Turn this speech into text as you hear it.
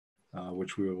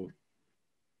which we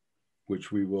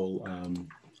will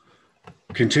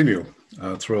continue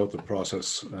throughout the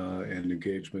process and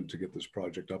engagement to get this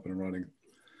project up and running.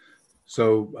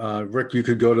 So Rick, you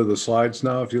could go to the slides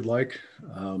now if you'd like.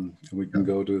 And we can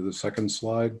go to the second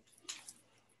slide.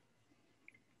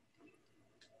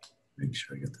 Make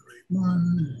sure I get the right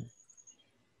one.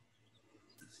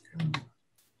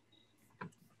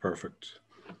 Perfect.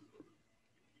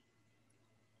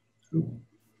 Ooh.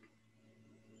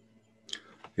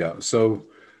 Yeah, so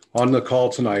on the call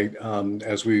tonight,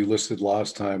 as we listed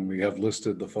last time, we have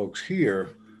listed the folks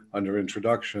here under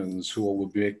introductions who will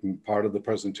be making part of the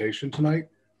presentation tonight.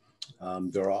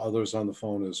 There are others on the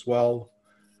phone as well,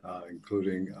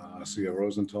 including Sia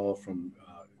Rosenthal from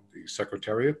the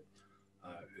Secretariat,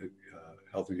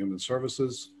 Health and Human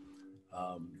Services.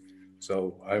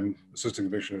 So I'm Assistant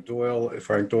Commissioner Doyle,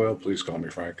 Frank Doyle, please call me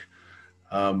Frank.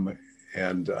 From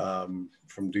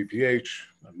DPH,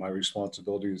 my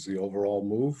responsibility is the overall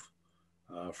move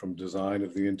from design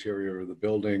of the interior of the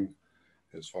building,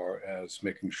 as far as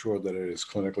making sure that it is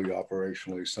clinically,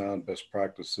 operationally sound, best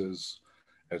practices,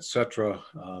 etc.,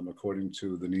 according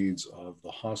to the needs of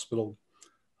the hospital.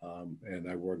 And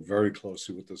I work very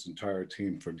closely with this entire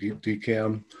team for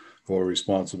DCAMM, who are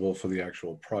responsible for the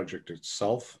actual project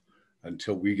itself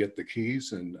until we get the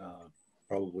keys in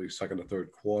probably second or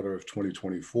third quarter of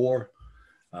 2024.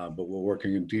 But we're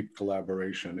working in deep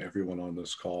collaboration, everyone on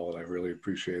this call, and I really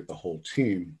appreciate the whole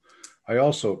team. I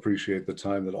also appreciate the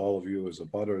time that all of you as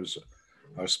abutters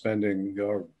are spending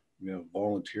your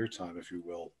volunteer time, if you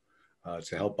will,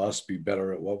 to help us be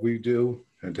better at what we do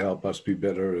and to help us be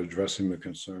better at addressing the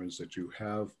concerns that you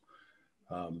have.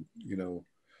 Well,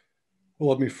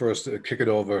 let me first kick it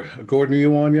over. Gordon, are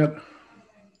you on yet?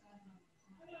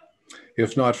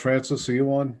 If not, Francis, are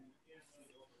you on?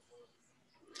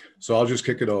 So I'll just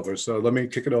kick it over. So let me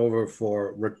kick it over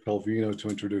for Rick Pavilion to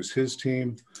introduce his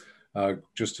team.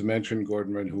 Just to mention,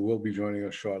 Gordon Wren, who will be joining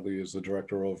us shortly, is the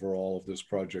director overall of this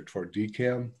project for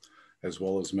DCAMM, as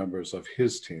well as members of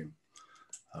his team.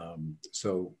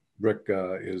 So Rick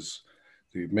is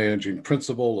the managing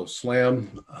principal of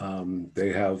SLAM.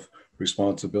 They have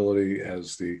responsibility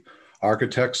as the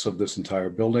architects of this entire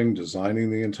building, designing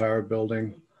the entire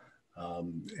building.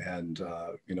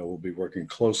 We'll be working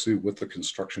closely with the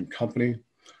construction company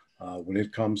when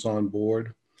it comes on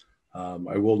board.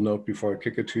 I will note before I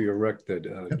kick it to you, Rick,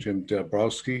 that Jim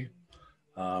Dabrowski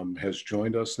has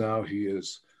joined us now. He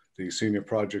is the senior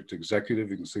project executive.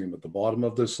 You can see him at the bottom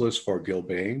of this list for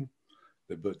Gilbane,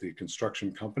 the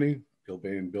construction company,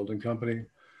 Gilbane Building Company,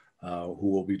 who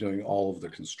will be doing all of the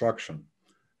construction.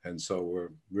 And so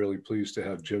we're really pleased to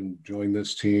have Jim join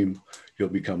this team. You'll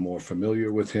become more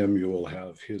familiar with him. You will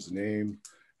have his name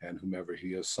and whomever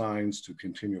he assigns to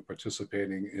continue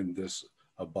participating in this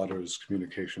abutters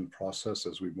communication process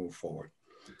as we move forward.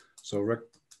 So Rick,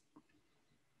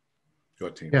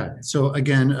 your team. Yeah, so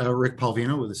again, Rick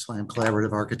Pavilion with the SLAM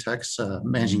Collaborative Architects,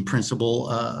 managing principal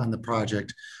on the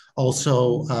project.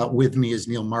 Also with me is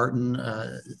Neil Martin,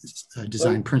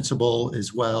 design principal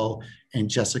as well, and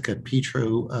Jessica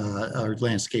Petru, our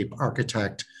landscape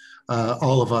architect,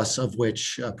 all of us of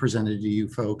which presented to you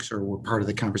folks or were part of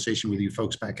the conversation with you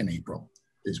folks back in April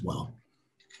as well.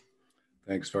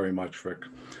 Thanks very much, Rick.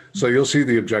 So you'll see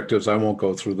the objectives. I won't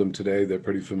go through them today. They're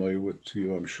pretty familiar to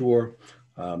you, I'm sure.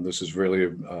 This is really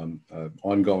an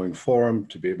ongoing forum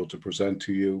to be able to present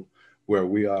to you where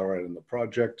we are at in the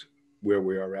project, where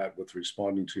we are at with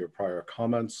responding to your prior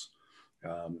comments,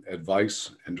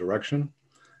 advice and direction,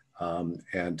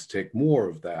 and to take more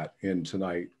of that in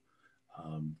tonight.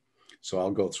 So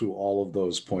I'll go through all of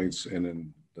those points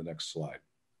in the next slide.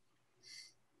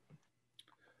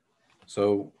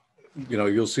 So,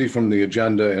 you'll see from the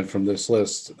agenda and from this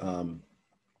list, kind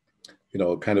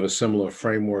of a similar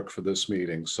framework for this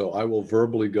meeting. So I will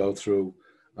verbally go through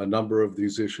a number of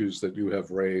these issues that you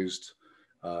have raised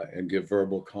and give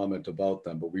verbal comment about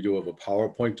them. But we do have a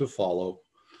PowerPoint to follow,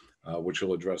 which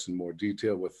will address in more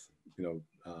detail with,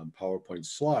 PowerPoint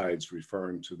slides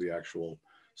referring to the actual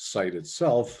site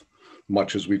itself,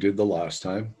 much as we did the last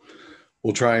time.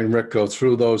 We'll try and, Rick, go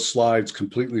through those slides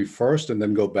completely first and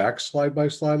then go back slide by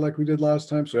slide like we did last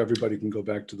time, so everybody can go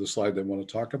back to the slide they want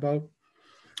to talk about.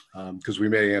 Because we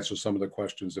may answer some of the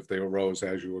questions if they arose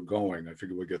as you were going. I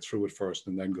figured we'd get through it first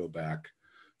and then go back,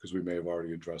 because we may have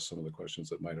already addressed some of the questions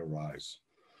that might arise.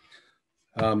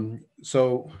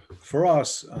 So for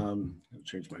us, I'll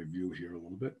change my view here a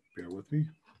little bit, bear with me.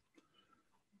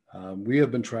 We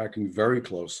have been tracking very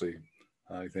closely,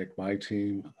 I think my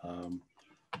team,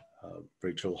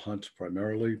 Rachel Hunt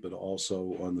primarily, but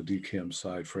also on the DCAMM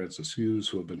side, Francis Hughes,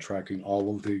 who have been tracking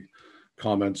all of the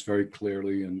comments very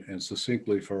clearly and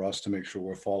succinctly for us to make sure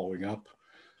we're following up.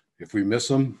 If we miss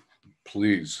them,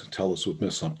 please tell us we've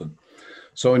missed something.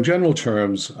 So in general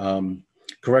terms,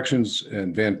 corrections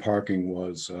and van parking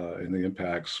was, and the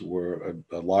impacts were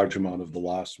a large amount of the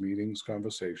last meeting's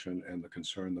conversation and the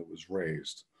concern that was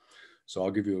raised. So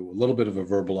I'll give you a little bit of a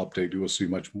verbal update. You will see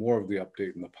much more of the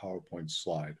update in the PowerPoint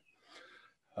slide.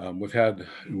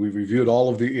 We've reviewed all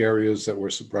of the areas that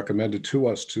were recommended to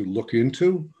us to look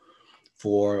into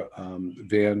for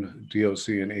van, DOC,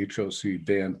 and HOC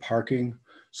van parking,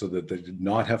 so that they did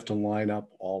not have to line up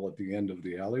all at the end of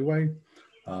the alleyway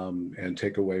and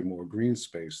take away more green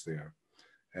space there.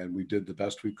 And we did the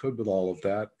best we could with all of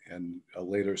that. And a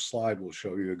later slide will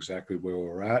show you exactly where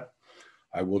we're at.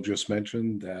 I will just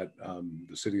mention that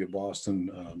the City of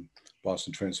Boston,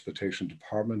 Boston Transportation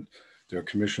Department, their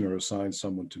commissioner assigned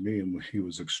someone to me, and he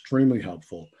was extremely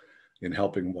helpful in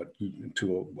helping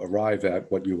to arrive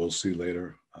at what you will see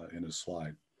later in a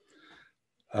slide.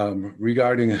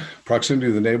 Regarding proximity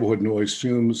to the neighborhood, noise,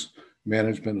 fumes,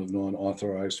 management of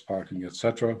non-authorized parking,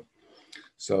 etc.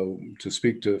 So to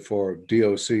speak for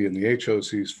DOC and the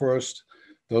HOCs first,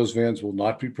 those vans will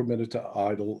not be permitted to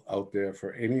idle out there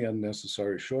for any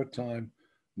unnecessary short time,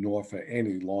 nor for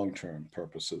any long-term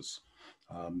purposes.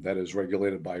 That is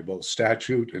regulated by both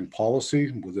statute and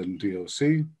policy within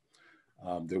DOC.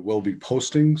 There will be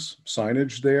postings,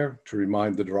 signage there to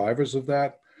remind the drivers of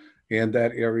that. And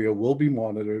that area will be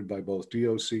monitored by both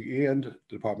DOC and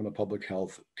Department of Public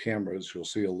Health cameras. You'll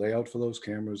see a layout for those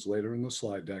cameras later in the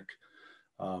slide deck.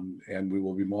 And we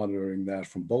will be monitoring that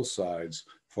from both sides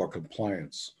for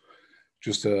compliance.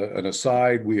 Just an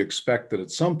aside, we expect that at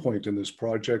some point in this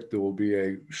project, there will be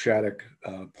a Shattuck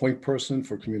point person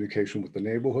for communication with the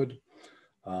neighborhood.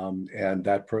 And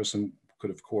that person could,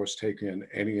 of course, take in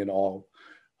any and all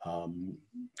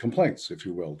complaints, if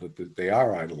you will, that they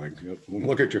are idling. You know,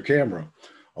 look at your camera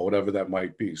or whatever that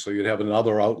might be. So you'd have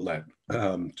another outlet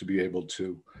to be able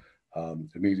to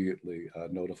immediately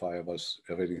notify us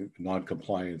of any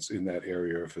non-compliance in that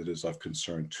area if it is of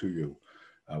concern to you.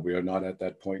 We are not at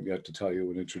that point yet to tell you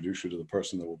and introduce you to the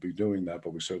person that will be doing that,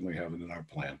 but we certainly have it in our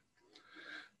plan.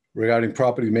 Regarding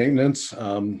property maintenance,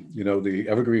 you know, the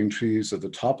evergreen trees at the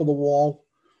top of the wall,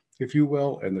 if you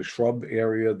will, and the shrub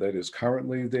area that is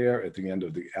currently there at the end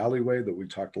of the alleyway that we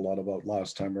talked a lot about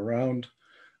last time around.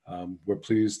 We're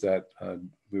pleased that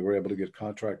we were able to get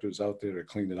contractors out there to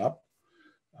clean it up.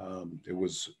 It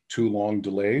was too long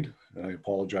delayed, and I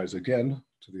apologize again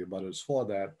to the abutters for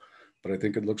that, but I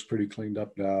think it looks pretty cleaned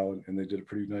up now, and they did a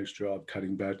pretty nice job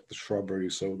cutting back the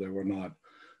shrubbery so they were not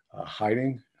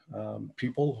hiding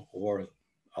people or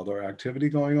other activity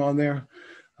going on there.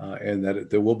 And that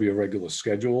there will be a regular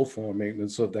schedule for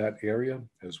maintenance of that area,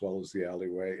 as well as the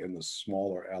alleyway and the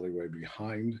smaller alleyway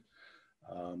behind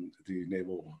the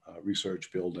Naval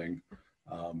Research Building,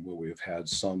 where we have had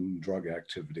some drug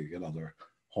activity and other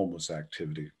homeless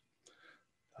activity.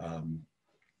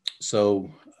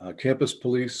 Campus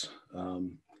police,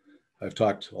 I've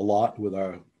talked a lot with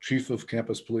our chief of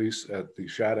campus police at the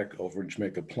Shattuck over in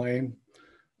Jamaica Plain.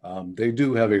 They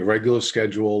do have a regular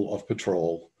schedule of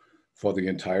patrol for the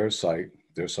entire site.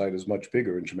 Their site is much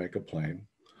bigger in Jamaica Plain.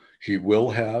 He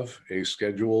will have a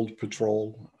scheduled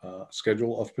patrol,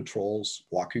 schedule of patrols,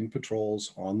 walking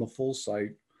patrols on the full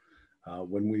site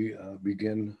when we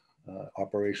begin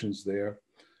operations there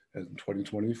in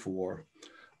 2024.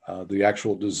 The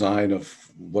actual design of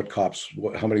what cops,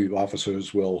 how many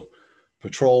officers will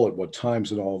patrol at what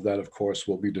times and all of that, of course,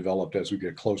 will be developed as we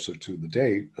get closer to the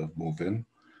date of move-in.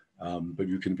 But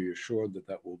you can be assured that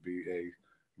that will be a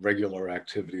regular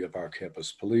activity of our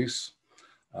campus police.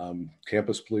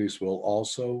 Campus police will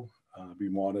also be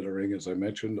monitoring, as I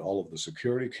mentioned, all of the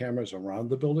security cameras around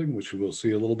the building, which we will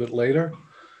see a little bit later.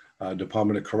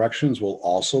 Department of Corrections will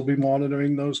also be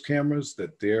monitoring those cameras,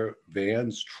 that their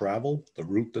vans travel the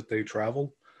route that they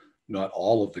travel. Not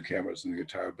all of the cameras in the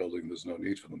entire building, there's no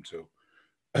need for them to,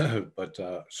 but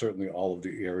certainly all of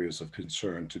the areas of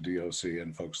concern to DOC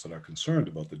and folks that are concerned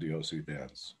about the DOC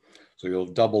vans. So you'll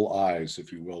have double eyes,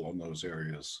 if you will, on those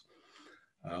areas.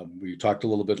 We talked a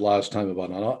little bit last time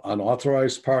about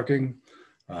unauthorized parking.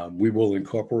 We will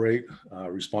incorporate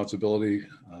responsibility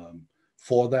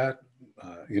for that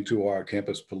into our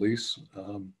campus police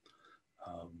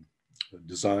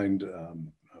designed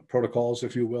protocols,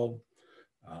 if you will.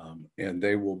 And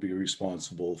they will be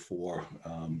responsible for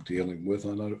dealing with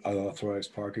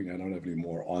unauthorized parking. I don't have any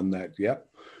more on that yet,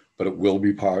 but it will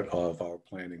be part of our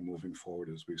planning moving forward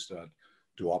as we start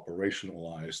to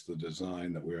operationalize the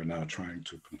design that we are now trying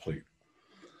to complete.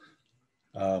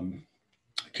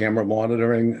 Camera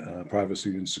monitoring,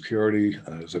 privacy and security.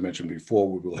 As I mentioned before,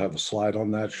 we will have a slide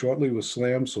on that shortly with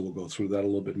SLAM, so we'll go through that a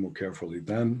little bit more carefully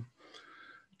then.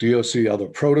 DOC other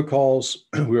protocols.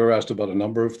 We were asked about a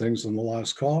number of things in the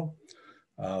last call.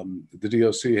 The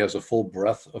DOC has a full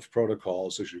breadth of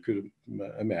protocols, as you could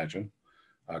imagine,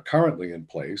 currently in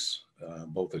place,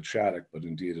 both at Shattuck, but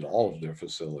indeed at all of their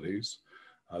facilities.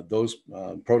 Those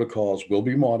protocols will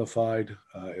be modified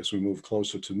as we move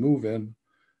closer to move-in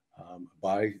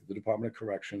by the Department of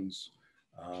Corrections,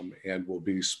 and will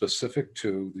be specific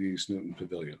to the East Newton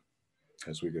Pavilion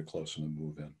as we get closer to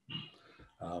move-in.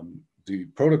 The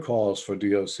protocols for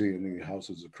DOC and the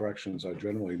houses of corrections are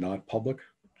generally not public,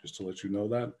 just to let you know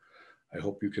that. I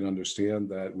hope you can understand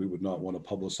that we would not want to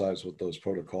publicize what those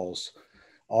protocols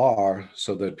are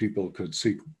so that people could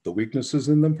seek the weaknesses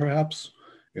in them, perhaps,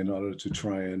 in order to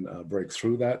try and break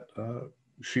through that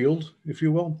shield, if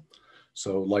you will.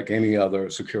 So like any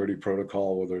other security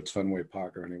protocol, whether it's Fenway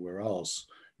Park or anywhere else,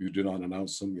 you do not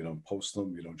announce them, you don't post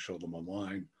them, you don't show them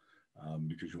online,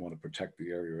 because you want to protect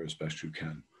the area as best you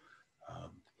can.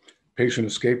 Patient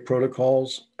escape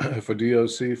protocols for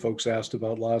DOC, folks asked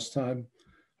about last time.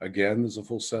 Again, there's a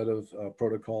full set of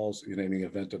protocols in any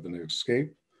event of an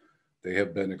escape. They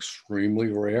have been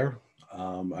extremely rare.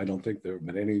 I don't think there have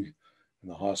been any in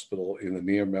the hospital in the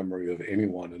near memory of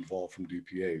anyone involved from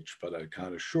DPH, but I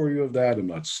can't assure you of that. I'm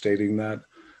not stating that.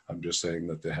 I'm just saying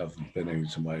that there haven't been any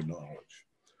to my knowledge.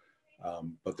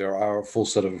 But there are a full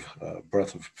set of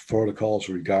breadth of protocols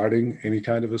regarding any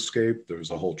kind of escape.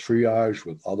 There's a whole triage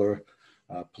with other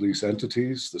police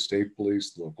entities, the state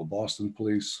police, the local Boston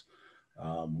police.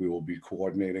 We will be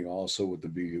coordinating also with the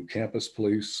BU campus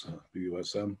police,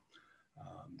 BUSM,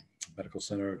 Medical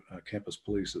Center campus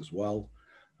police as well.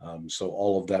 So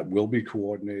all of that will be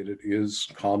coordinated, is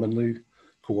commonly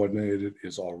coordinated,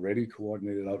 is already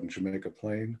coordinated out in Jamaica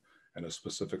Plain, and a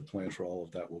specific plan for all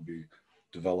of that will be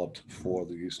developed for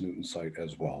the East Newton site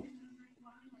as well.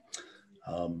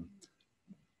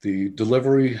 The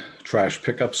delivery, trash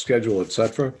pickup schedule,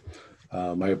 etc.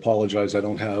 I apologize, I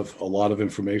don't have a lot of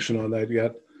information on that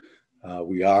yet.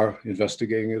 We are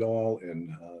investigating it all,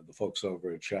 and the folks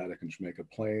over at Shattuck and Jamaica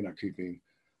Plain are keeping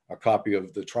a copy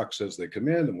of the trucks as they come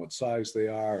in and what size they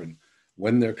are and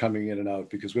when they're coming in and out,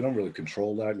 because we don't really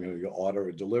control that. You know, you order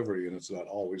a delivery and it's not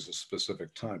always a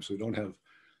specific time. So we don't have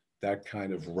that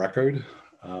kind of record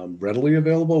readily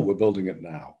available. We're building it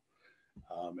now.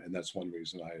 And that's one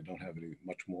reason I don't have any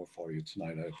much more for you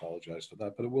tonight. I apologize for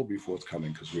that, but it will be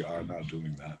forthcoming because we are now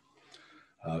doing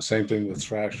that. Same thing with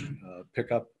trash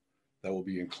pickup. That will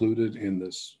be included in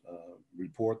this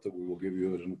report that we will give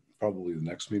you in probably the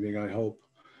next meeting, I hope,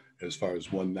 as far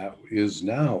as when that is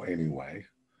now anyway,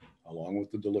 along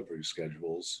with the delivery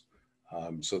schedules,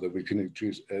 so that we can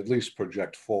at least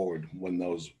project forward when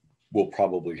those will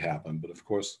probably happen. But of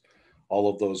course, all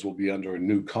of those will be under a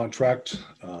new contract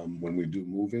when we do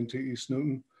move into East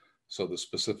Newton. So the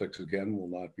specifics, again, will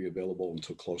not be available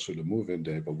until closer to move-in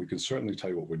day, but we can certainly tell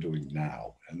you what we're doing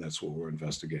now. And that's what we're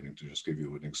investigating, to just give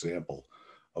you an example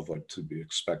of what to be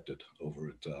expected over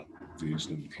at the East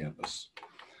Newton campus.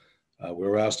 We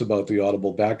were asked about the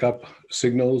audible backup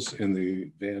signals in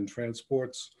the van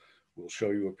transports. We'll show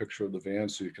you a picture of the van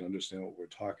so you can understand what we're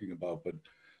talking about, but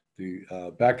the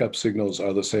backup signals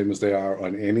are the same as they are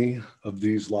on any of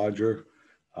these larger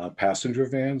passenger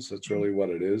vans. That's really what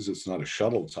it is. It's not a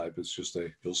shuttle type. It's just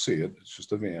you'll see it. It's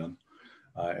just a van.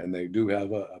 And they do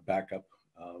have a backup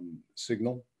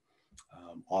signal,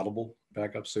 audible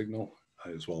backup signal,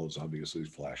 as well as obviously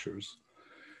flashers.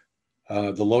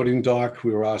 The loading dock,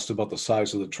 we were asked about the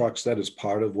size of the trucks. That is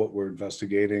part of what we're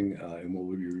investigating and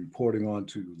we'll be reporting on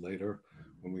to later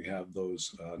when we have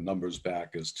those numbers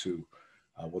back as to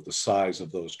what the size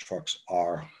of those trucks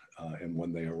are and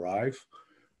when they arrive.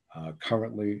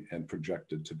 Currently and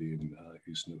projected to be in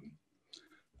East Newton.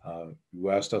 You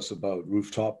asked us about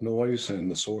rooftop noise and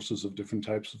the sources of different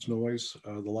types of noise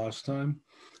the last time.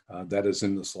 That is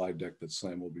in the slide deck that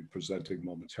Sam will be presenting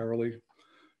momentarily.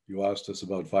 You asked us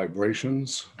about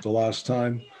vibrations the last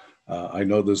time. I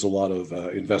know there's a lot of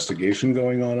investigation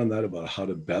going on that about how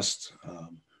to best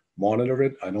monitor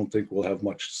it. I don't think we'll have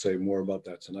much to say more about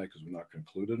that tonight because we're not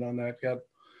concluded on that yet.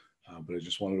 But I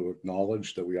just wanted to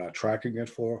acknowledge that we are tracking it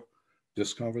for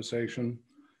this conversation.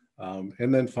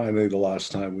 And then finally, the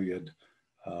last time we had,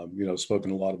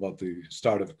 spoken a lot about the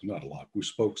start of, not a lot, we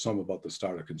spoke some about the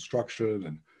start of construction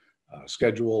and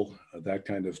schedule, that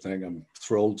kind of thing. I'm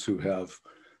thrilled to have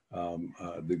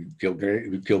the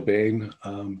Gilbane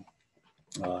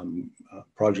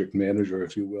project manager,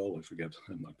 if you will. I forget,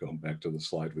 I'm not going back to the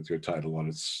slide with your title on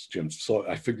it, Jim. So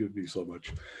I forgive me so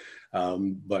much.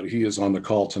 But he is on the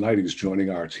call tonight. He's joining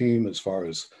our team as far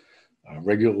as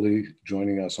regularly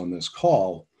joining us on this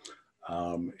call.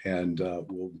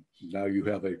 Now you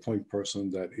have a point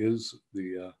person that is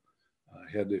the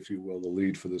head, if you will, the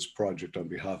lead for this project on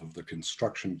behalf of the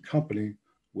construction company,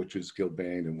 which is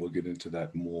Gilbane, and we'll get into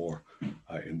that more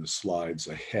in the slides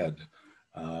ahead,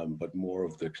 but more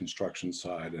of the construction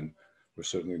side. And we're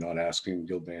certainly not asking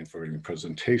Gilbane for any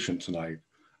presentation tonight,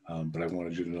 but I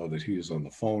wanted you to know that he is on the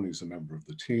phone. He's a member of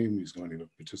the team. He's going to be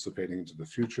participating into the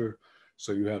future.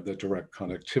 So you have that direct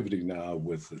connectivity now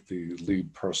with the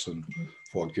lead person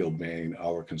for Gilbane,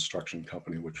 our construction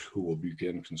company, who will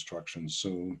begin construction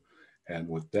soon. And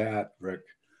with that, Rick,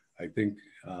 I think,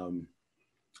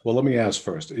 well, let me ask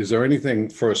first, is there anything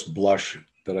first blush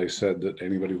that I said that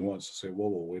anybody wants to say, whoa,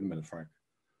 wait a minute, Frank?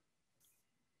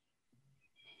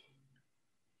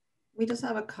 We just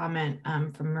have a comment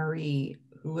from Marie,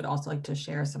 who would also like to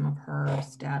share some of her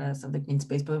status of the green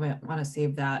space, but we might want to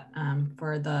save that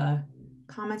for the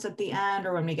comments at the end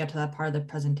or when we get to that part of the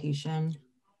presentation.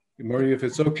 Marie, if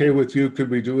it's okay with you, could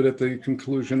we do it at the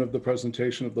conclusion of the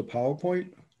presentation of the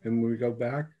PowerPoint and when we go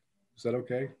back? Is that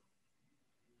okay?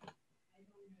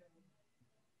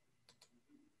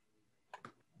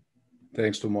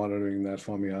 Thanks for monitoring that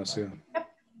for me, Asya.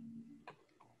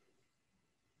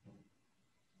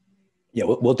 Yeah,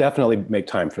 we'll definitely make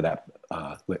time for that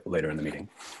later in the meeting.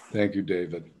 Thank you,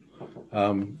 David.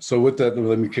 So with that,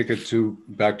 let me kick it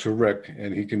back to Rick,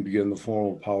 and he can begin the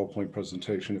formal PowerPoint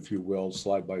presentation, if you will,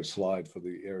 slide by slide for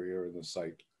the area and the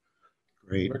site.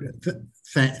 Great.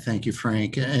 Thank you,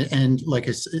 Frank. And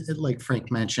like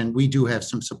Frank mentioned, we do have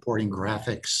some supporting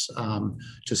graphics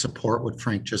to support what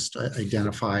Frank just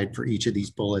identified for each of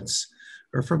these bullets,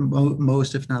 or for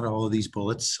most, if not all of these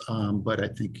bullets. But I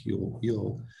think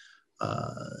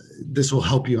this will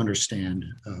help you understand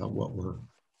what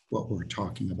we're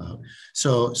talking about.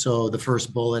 So the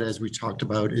first bullet, as we talked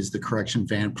about, is the correction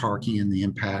van parking and the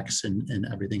impacts and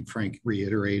everything Frank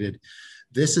reiterated.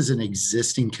 This is an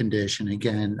existing condition.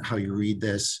 Again, how you read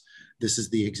this is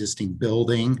the existing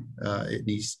building in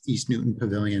East Newton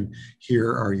Pavilion.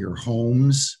 Here are your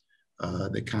homes,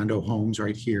 the condo homes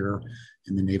right here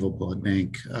in the Naval Blood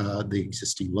Bank, the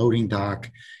existing loading dock,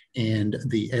 and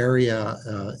the area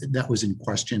that was in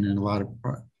question in a lot of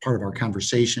part of our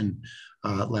conversation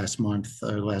last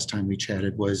time we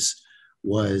chatted was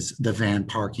the van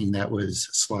parking that was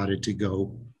slotted to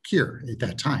go here at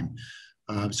that time.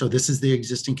 So this is the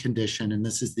existing condition, and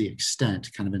this is the extent,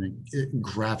 kind of a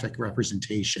graphic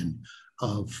representation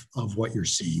of what you're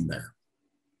seeing there.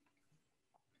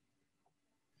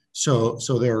 So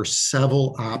there are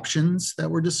several options that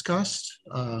were discussed.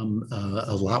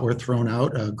 A lot were thrown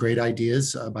out, great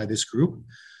ideas by this group,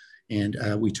 and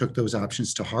we took those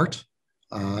options to heart.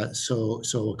 So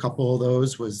a couple of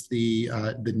those was the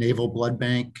Naval Blood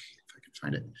Bank, if I can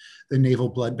find it, the Naval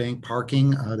Blood Bank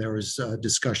parking. There was a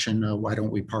discussion, why don't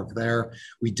we park there?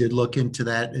 We did look into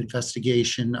that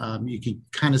investigation. You can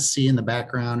kind of see in the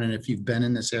background, and if you've been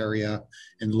in this area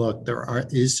and look,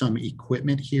 is some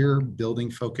equipment here, building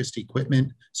focused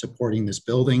equipment supporting this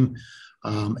building.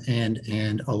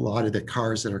 And a lot of the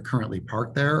cars that are currently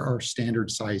parked there are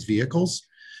standard size vehicles.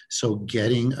 So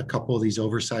getting a couple of these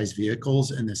oversized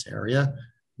vehicles in this area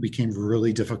became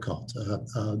really difficult.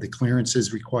 The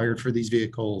clearances required for these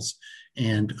vehicles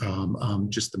and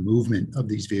just the movement of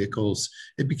these vehicles,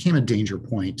 it became a danger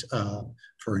point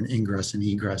for an ingress and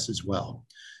egress as well.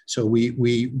 So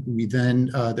we then,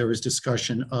 there was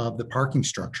discussion of the parking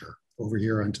structure over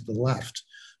here onto the left.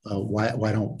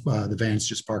 Why don't the vans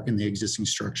just park in the existing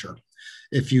structure?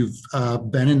 If you've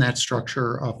been in that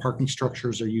structure, parking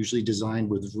structures are usually designed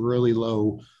with really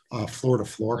low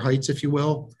floor-to-floor heights, if you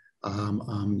will.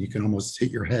 You can almost hit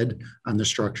your head on the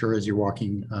structure as you're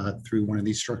walking through one of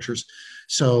these structures.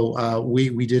 So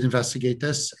we did investigate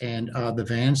this, and the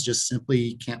vans just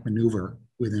simply can't maneuver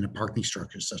within a parking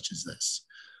structure such as this.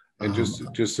 And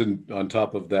on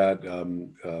top of that,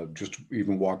 just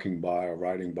even walking by or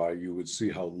riding by, you would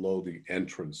see how low the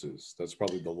entrance is. That's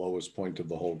probably the lowest point of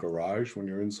the whole garage when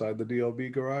you're inside the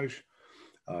DLB garage.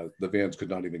 The vans could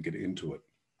not even get into it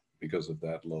because of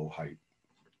that low height.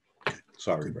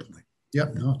 Sorry.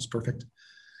 Yep, no, it's perfect.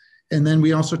 And then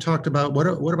we also talked about what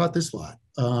about this lot?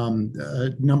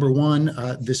 Number one,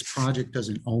 this project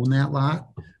doesn't own that lot.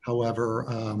 However,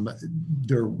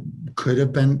 there could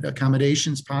have been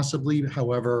accommodations possibly.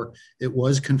 However, it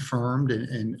was confirmed,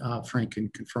 and Frank can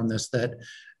confirm this, that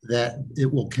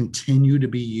it will continue to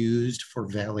be used for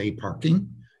valet parking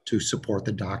to support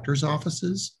the doctor's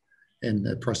offices and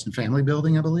the Preston Family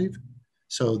Building, I believe.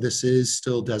 So this is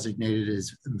still designated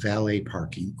as valet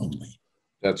parking only.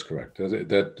 That's correct.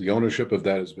 That the ownership of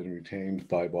that has been retained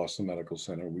by Boston Medical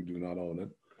Center. We do not own it.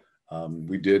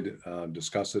 We did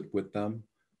discuss it with them,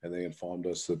 and they informed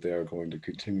us that they are going to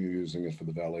continue using it for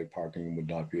the valet parking and would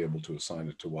not be able to assign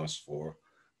it to us for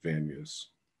van use.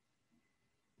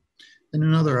 And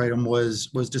another item was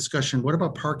discussion. What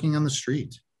about parking on the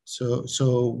street?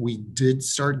 So we did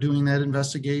start doing that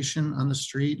investigation on the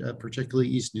street, particularly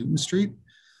East Newton Street.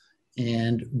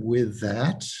 And with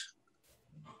that,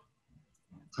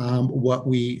 what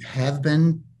we have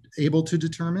been able to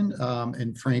determine,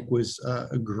 and Frank was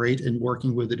great in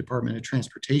working with the Department of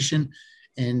Transportation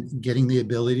and getting the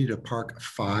ability to park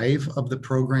 5 of the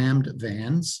programmed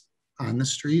vans on the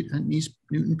street at East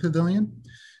Newton Pavilion.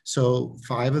 So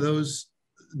 5 of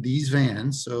these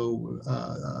vans. So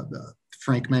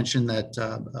Frank mentioned that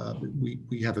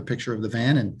we have a picture of the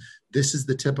van, and this is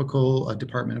the typical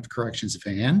Department of Corrections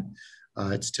van.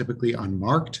 It's typically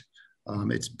unmarked.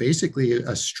 It's basically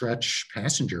a stretch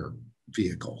passenger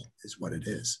vehicle is what it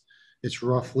is. It's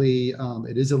roughly,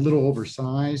 it is a little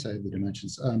oversized. I have the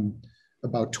dimensions,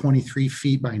 about 23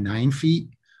 feet by 9 feet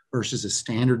versus a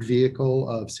standard vehicle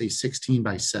of say 16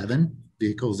 by 7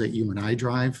 vehicles that you and I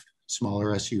drive,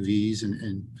 smaller SUVs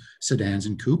and sedans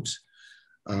and coupes.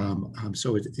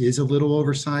 So it is a little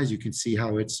oversized. You can see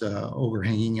how it's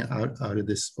overhanging out of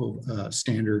this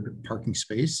standard parking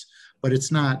space, but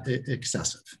it's not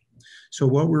excessive. So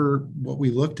what we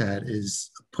looked at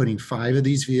is putting 5 of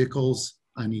these vehicles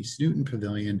on East Newton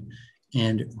Pavilion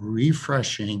and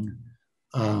refreshing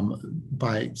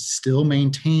by still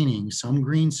maintaining some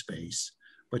green space,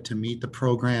 but to meet the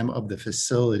program of the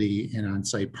facility and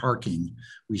on-site parking,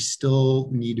 we still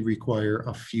need to require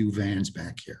a few vans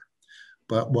back here.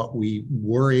 But what we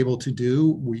were able to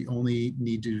do, we only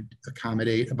need to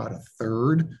accommodate about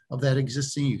 1/3 of that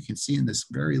existing. You can see in this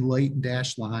very light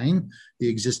dashed line, the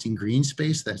existing green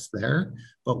space that's there,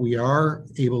 but we are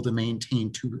able to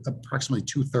maintain approximately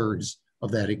 2/3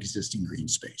 of that existing green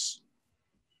space.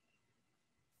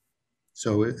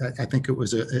 So I think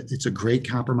it's a great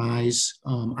compromise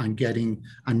on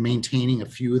maintaining a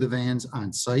few of the vans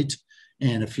on site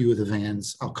and a few of the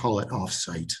vans, I'll call it off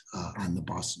site on the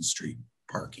Boston Street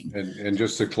parking. And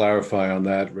just to clarify on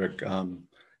that, Rick,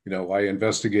 I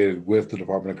investigated with the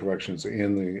Department of Corrections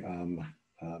and the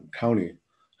county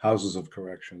houses of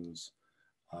corrections,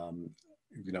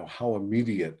 how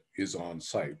immediate is on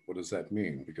site. What does that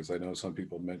mean? Because I know some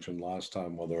people mentioned last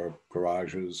time, well, there are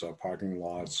garages or parking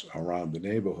lots around the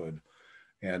neighborhood,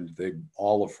 and they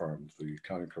all affirmed, the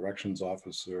county corrections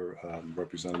officer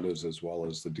representatives as well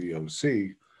as the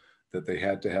DOC, that they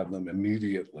had to have them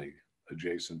immediately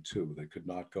adjacent to. They could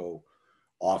not go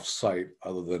off-site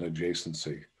other than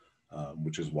adjacency,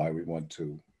 which is why we went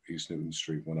to East Newton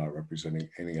Street. We're not representing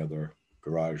any other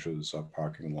garages or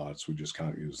parking lots. We just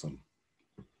can't use them.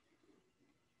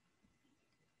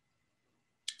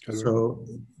 So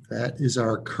that is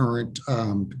our current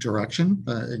direction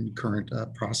and current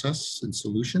process and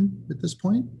solution at this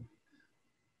point.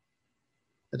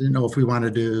 I didn't know if we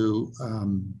wanted to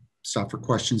stop for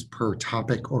questions per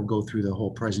topic or go through the whole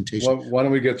presentation. Well, why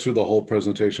don't we get through the whole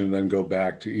presentation and then go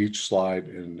back to each slide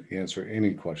and answer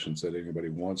any questions that anybody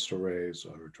wants to raise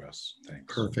or address.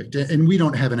 Thanks. Perfect. And we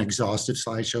don't have an exhaustive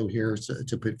slideshow here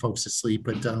to put folks to sleep,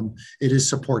 but it is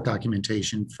support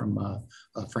documentation from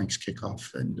Frank's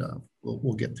kickoff, and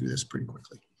we'll get through this pretty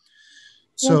quickly.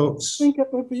 So you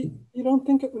don't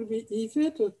think it would be easier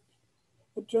to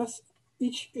address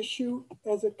each issue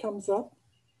as it comes up?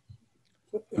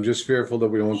 I'm just fearful that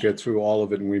we won't get through all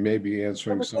of it, and we may be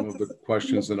answering some of the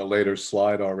questions in a later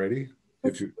slide already.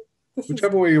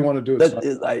 Whichever way you want to do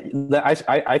it.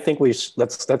 I think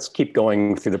let's keep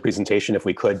going through the presentation if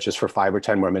we could, just for 5 or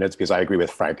 10 more minutes, because I agree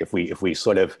with Frank. If we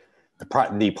sort of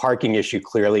the parking issue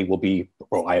clearly will be,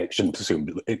 well, I shouldn't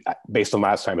assume, based on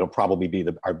last time, it'll probably be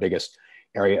our biggest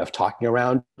area of talking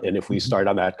around. And if we start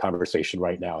on that conversation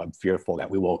right now, I'm fearful that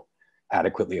we won't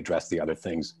adequately address the other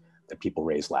things that people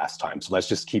raised last time. So let's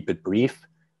just keep it brief,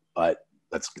 but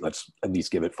let's at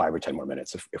least give it 5 or 10 more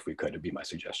minutes if we could. It'd be my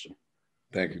suggestion.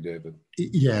 Thank you, David.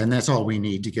 Yeah, and that's all we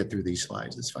need to get through these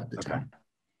slides is 5 to 10.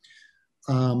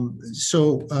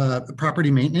 So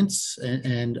property maintenance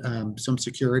and some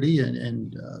security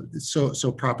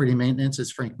so property maintenance, as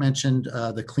Frank mentioned,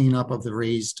 the cleanup of the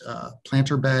raised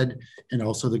planter bed and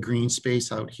also the green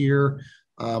space out here.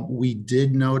 We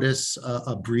did notice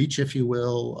a breach, if you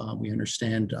will. We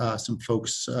understand some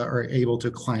folks are able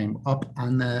to climb up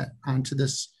onto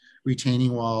this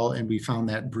retaining wall, and we found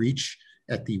that breach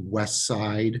at the west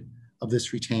side of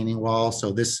this retaining wall.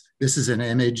 So this is an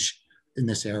image in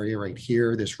this area right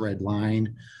here, this red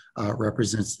line.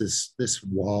 represents this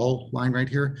wall line right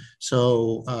here.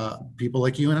 So people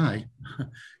like you and I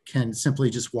can simply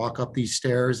just walk up these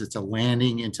stairs. It's a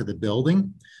landing into the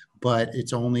building, but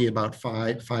it's only about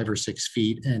five or 6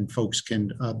 feet, and folks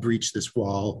can breach this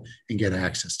wall and get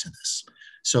access to this.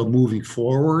 So moving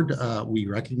forward, we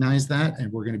recognize that,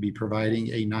 and we're going to be providing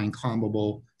a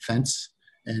non-climbable fence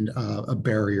and a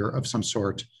barrier of some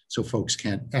sort so folks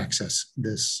can't access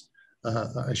this.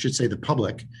 I should say the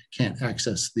public can't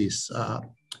access this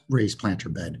raised planter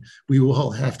bed. We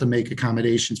will have to make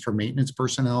accommodations for maintenance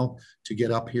personnel to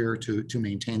get up here to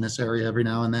maintain this area every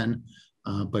now and then.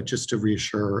 But just to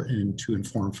reassure and to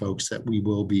inform folks that we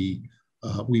will be,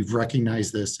 we've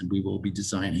recognized this and we will be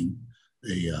designing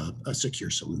a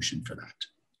secure solution for that.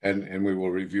 And we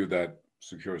will review that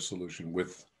secure solution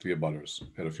with the abutters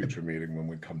at a future meeting when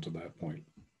we come to that point.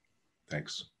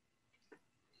 Thanks.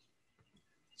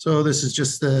 So this is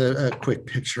just a quick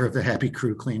picture of the happy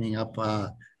crew cleaning up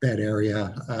that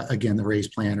area. Again, the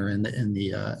raised planter and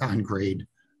the on-grade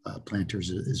planters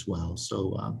as well.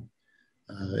 So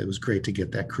it was great to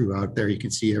get that crew out there. You can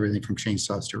see everything from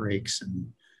chainsaws to rakes, and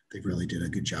they really did a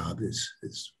good job.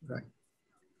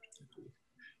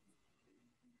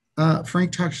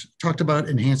 Frank talked about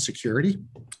enhanced security.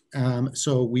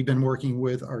 So we've been working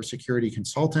with our security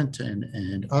consultant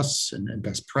and us and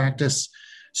best practice.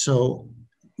 So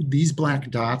these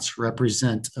black dots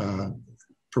represent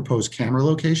proposed camera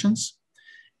locations,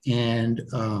 and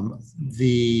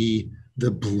the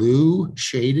blue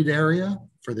shaded area,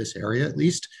 for this area at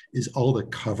least, is all the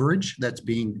coverage that's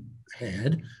being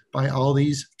had by all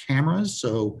these cameras.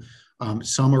 So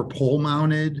some are pole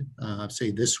mounted,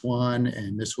 say this one,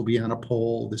 and this will be on a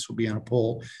pole, this will be on a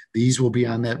pole. These will be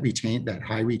on that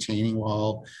high retaining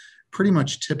wall. Pretty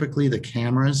much typically the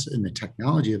cameras and the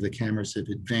technology of the cameras have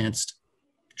advanced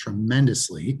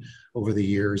tremendously over the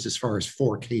years as far as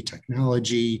 4K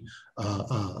technology,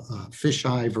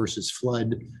 fisheye versus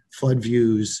flood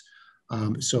views.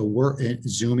 So we're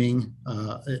zooming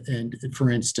and for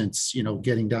instance,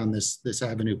 getting down this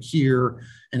avenue here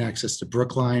and access to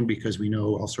Brookline, because we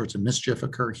know all sorts of mischief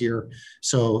occur here.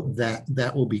 So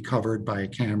that will be covered by a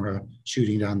camera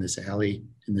shooting down this alley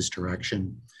in this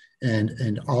direction.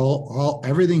 And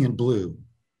everything in blue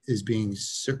is being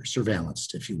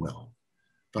surveillanced, if you will,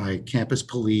 by campus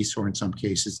police, or in some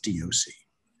cases DOC.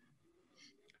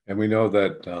 And we know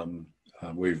that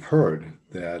we've heard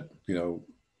that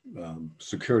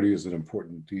security is an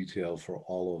important detail for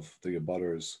all of the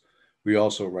abutters. We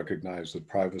also recognize that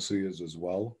privacy is as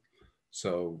well.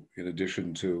 So in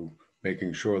addition to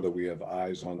making sure that we have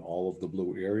eyes on all of the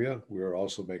blue area, we are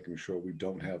also making sure we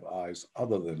don't have eyes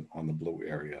other than on the blue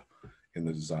area in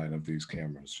the design of these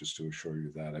cameras, just to assure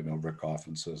you that. I know Rick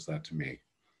often says that to me.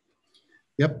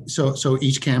 Yep, so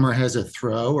each camera has a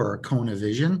throw or a cone of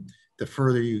vision. The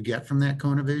further you get from that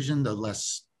cone of vision, the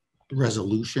less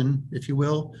resolution, if you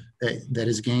will, that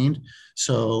is gained.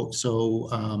 So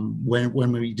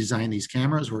when we design these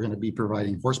cameras, we're going to be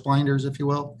providing horse blinders, if you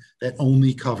will, that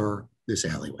only cover this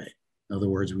alleyway. In other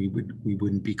words, we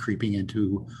wouldn't be creeping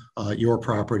into your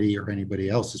property or anybody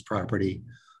else's property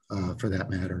for that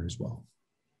matter as well.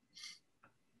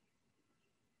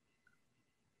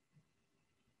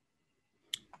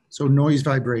 So noise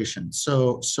vibration.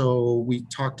 So we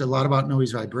talked a lot about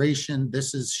noise vibration.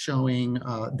 This is showing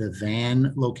the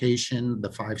van location,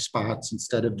 the 5 spots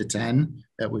instead of the 10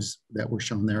 that were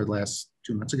shown there last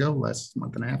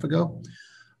month and a half ago.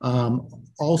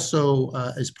 Also,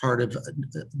 as part of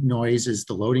noise is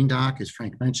the loading dock. As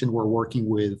Frank mentioned, we're working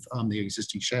with the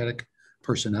existing Shattuck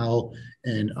personnel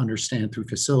and understand through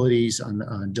facilities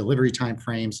on delivery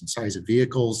timeframes and size of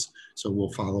vehicles. So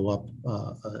we'll follow up,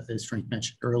 as Frank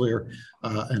mentioned earlier,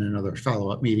 in another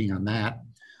follow-up meeting on that.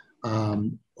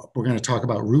 We're going to talk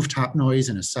about rooftop noise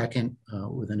in a second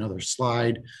with another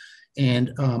slide.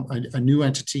 And a new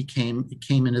entity came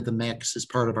into the mix as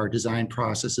part of our design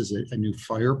process, is a new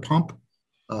fire pump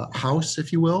house,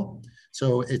 if you will.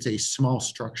 So it's a small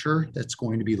structure that's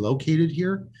going to be located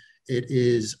here. It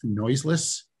is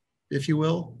noiseless, if you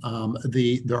will.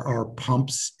 There are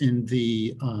pumps in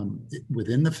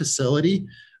within the facility,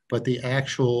 but the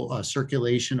actual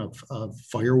circulation of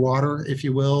fire water, if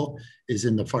you will, is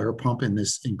in the fire pump in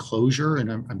this enclosure.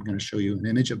 And I'm going to show you an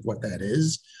image of what that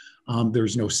is.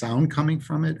 There's no sound coming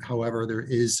from it. However, there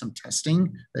is some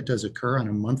testing that does occur on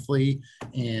a monthly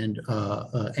and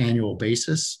annual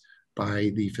basis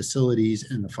by the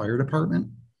facilities and the fire department.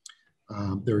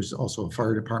 There's also a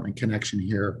fire department connection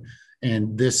here.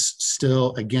 And this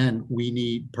still, again, we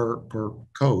need per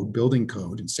code, building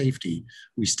code and safety,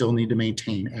 we still need to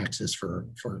maintain access for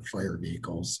fire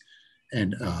vehicles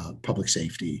and public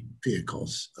safety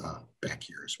vehicles back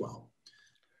here as well.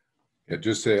 Yeah,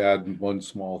 just to add one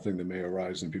small thing that may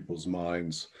arise in people's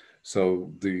minds.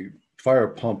 So the fire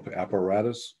pump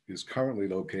apparatus is currently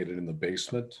located in the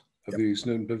basement of the East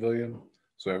Newton Pavilion.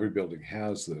 So every building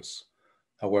has this.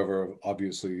 However,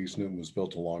 obviously East Newton was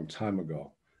built a long time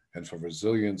ago. And for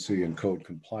resiliency and code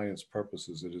compliance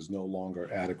purposes, it is no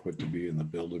longer adequate to be in the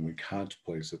building. We can't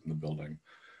place it in the building.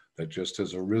 That just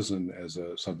has arisen as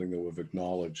something that we've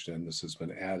acknowledged, and this has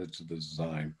been added to the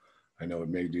design. I know it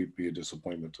may be a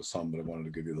disappointment to some, but I wanted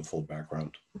to give you the full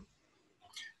background.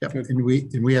 Yep, and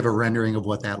we have a rendering of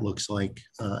what that looks like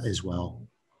as well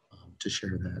to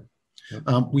share that.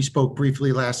 Yep. We spoke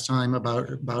briefly last time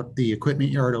about the equipment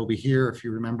yard over here. If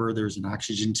you remember, there's an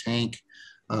oxygen tank,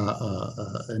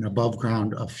 an above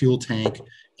ground fuel tank,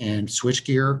 and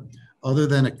switchgear. Other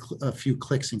than a few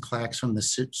clicks and clacks from the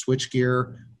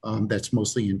switchgear, that's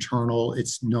mostly internal.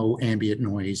 It's no ambient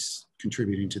noise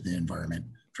contributing to the environment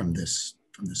from this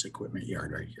equipment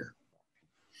yard right here.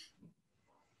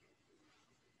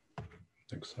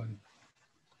 Next slide.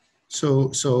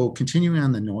 So continuing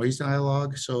on the noise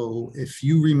dialogue. So if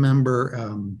you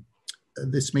remember,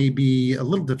 this may be a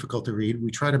little difficult to read. We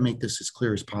try to make this as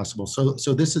clear as possible.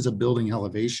 So this is a building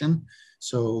elevation.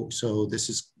 So this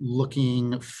is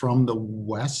looking from the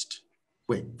west,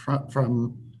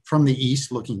 from the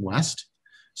east looking west.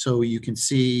 So you can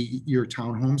see your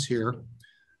townhomes here.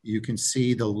 You can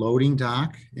see the loading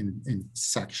dock in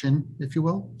section, if you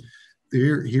will.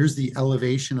 Here's the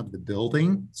elevation of the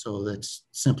building. So that's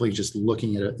simply just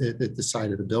looking at the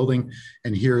side of the building.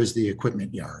 And here is the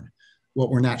equipment yard. What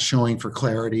we're not showing for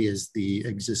clarity is the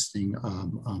existing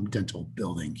dental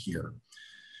building here.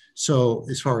 So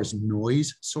as far as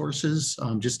noise sources,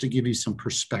 just to give you some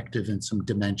perspective and some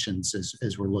dimensions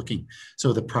as we're looking.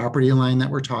 So the property line that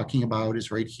we're talking about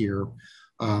is right here.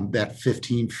 That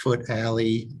 15-foot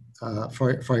alley,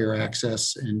 fire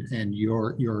access, and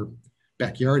your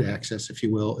backyard access, if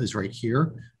you will, is right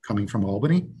here, coming from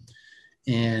Albany.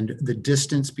 And the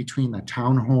distance between the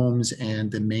townhomes and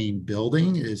the main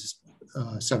building is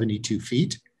 72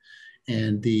 feet.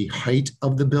 And the height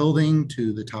of the building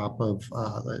to the top of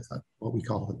what we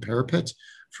call the parapet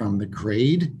from the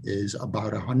grade is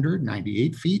about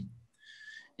 198 feet.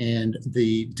 And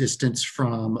the distance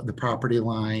from the property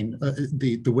line,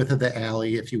 the width of the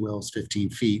alley, if you will, is 15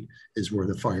 feet, is where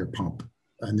the fire pump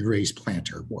and the raised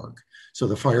planter work. So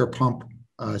the fire pump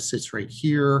sits right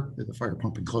here, the fire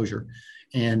pump enclosure,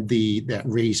 and that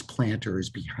raised planter is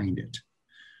behind it.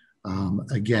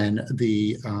 Again,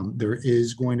 there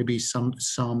is going to be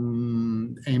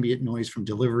some ambient noise from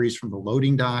deliveries from the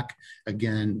loading dock.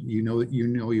 Again, you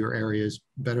know your areas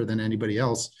better than anybody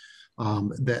else.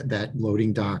 That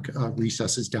loading dock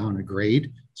recesses down a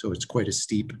grade, so it's quite a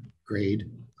steep grade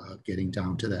getting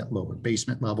down to that lower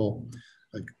basement level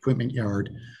equipment yard.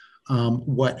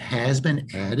 What has been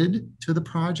added to the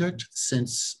project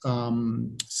since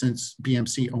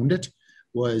BMC owned it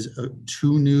was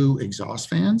 2 new exhaust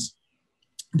fans.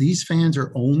 These fans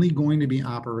are only going to be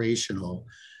operational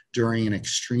during an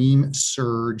extreme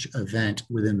surge event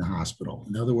within the hospital.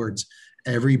 In other words,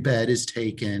 every bed is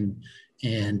taken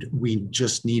and we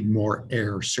just need more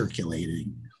air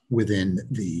circulating within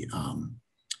the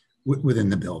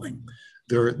building.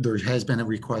 There has been a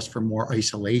request for more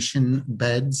isolation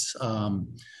beds,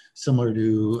 similar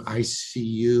to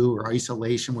ICU or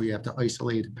isolation, where you have to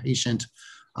isolate a patient,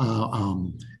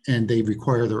 and they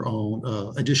require their own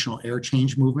additional air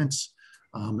change movements.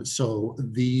 So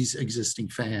these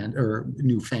existing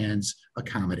new fans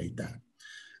accommodate that.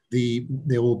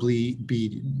 There will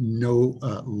be no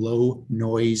low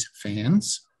noise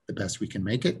fans, the best we can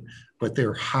make it, but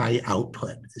they're high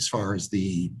output as far as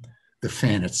the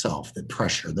fan itself, the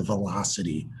pressure, the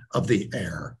velocity of the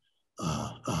air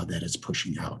that it's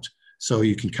pushing out. So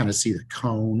you can kind of see the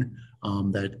cone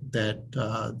that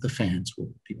the fans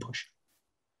will be pushing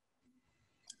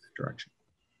in that direction.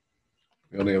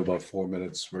 We only have about 4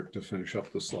 minutes, Rick, to finish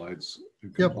up the slides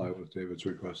and comply with David's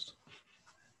request.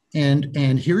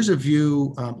 And here's a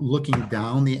view looking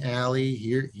down the alley.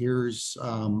 Here's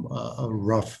a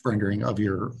rough rendering of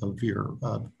your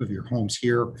homes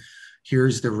here.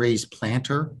 Here's the raised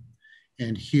planter,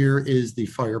 and here is the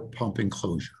fire pump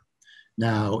enclosure.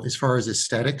 Now, as far as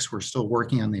aesthetics, we're still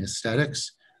working on the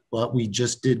aesthetics, but we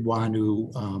just did want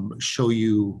to show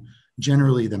you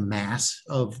generally the mass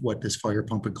of what this fire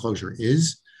pump enclosure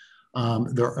is.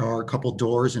 There are a couple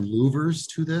doors and louvers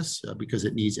to this because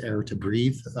it needs air to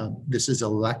breathe. This is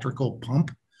electrical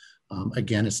pump.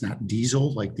 Again, it's not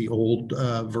diesel like the old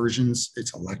versions,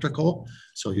 it's electrical.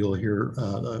 So you'll hear,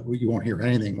 you won't hear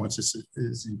anything once this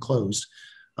is enclosed.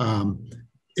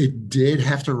 It did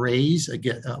have to raise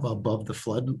again above the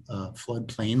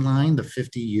floodplain line, the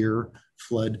 50-year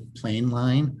floodplain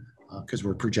line, because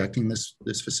we're projecting this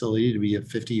facility to be a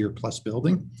 50-year plus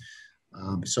building.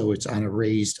 So it's on a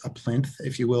plinth,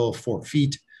 if you will, 4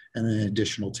 feet, and an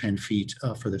additional 10 feet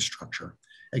for the structure.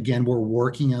 Again, we're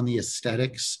working on the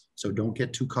aesthetics, so don't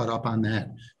get too caught up on that.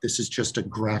 This is just a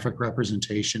graphic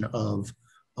representation of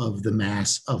the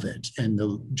mass of it and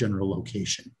the general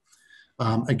location.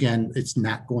 Again, it's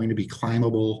not going to be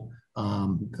climbable.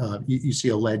 You see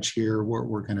a ledge here.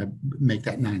 We're going to make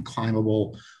that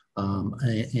non-climbable,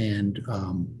 and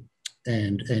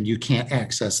you can't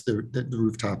access the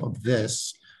rooftop of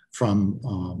this from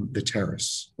the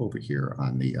terrace over here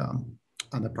on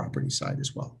the property side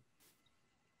as well.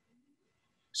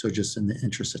 So just in the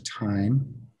interest of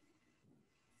time.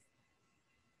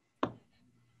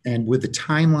 And with the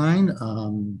timeline,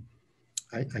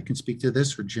 I can speak to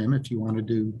this, or Jim, if you want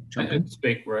to jump in. I can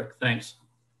speak, Rick, thanks.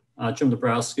 Jim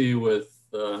Dabrowski with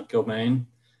Gilbane.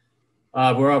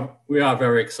 We are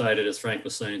very excited, as Frank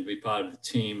was saying, to be part of the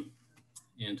team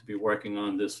and to be working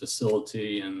on this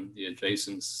facility and the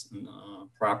adjacent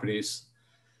properties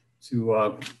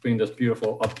to bring this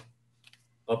beautiful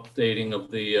updating of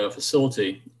the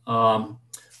facility.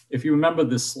 If you remember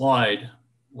this slide,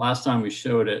 last time we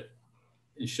showed it,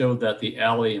 it showed that the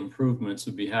alley improvements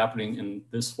would be happening in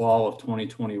this fall of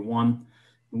 2021.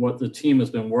 And what the team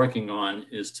has been working on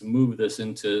is to move this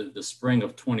into the spring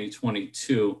of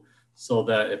 2022 so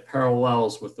that it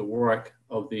parallels with the work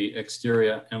of the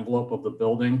exterior envelope of the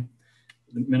building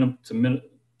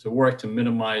to work to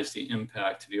minimize the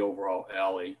impact to the overall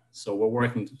alley. So we're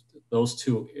working those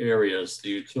two areas, the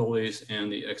utilities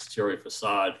and the exterior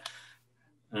facade,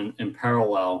 in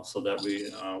parallel so that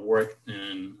we work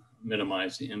and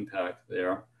minimize the impact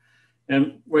there.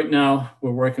 And right now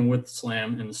we're working with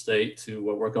SLAM in the state to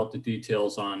work out the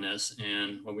details on this.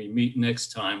 And when we meet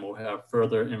next time, we'll have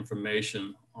further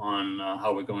information on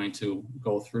how we're going to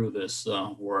go through this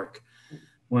work.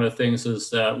 One of the things is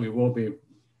that we will be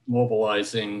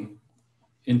mobilizing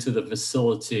into the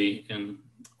facility in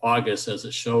August, as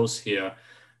it shows here,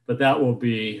 but that will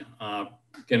be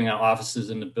getting our offices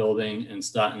in the building and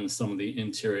starting some of the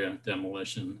interior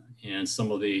demolition and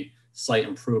some of the site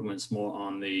improvements more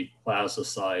on the plaza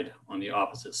side, on the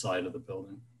opposite side of the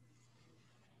building.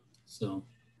 So.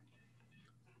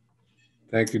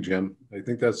 Thank you, Jim. I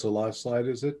think that's the last slide,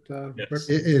 is it? Yes.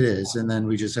 It is, and then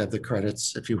we just have the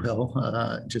credits, if you will,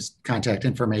 just contact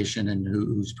information and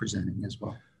who's presenting as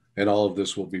well. And all of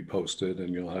this will be posted,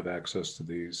 and you'll have access to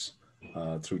these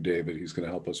through David. He's going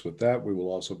to help us with that. We will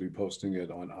also be posting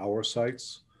it on our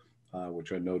sites,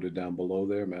 which are noted down below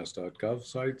there, mass.gov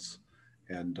sites.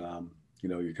 And, you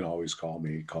know, you can always call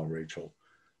me, call Rachel,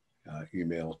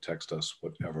 email, text us,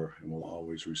 whatever, and we'll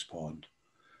always respond.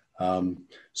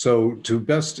 So to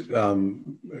best,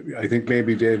 I think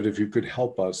maybe, David, if you could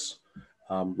help us,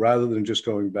 rather than just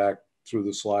going back through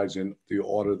the slides in the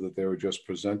order that they were just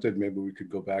presented, maybe we could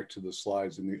go back to the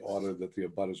slides in the order that the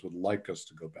abutters would like us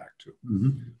to go back to.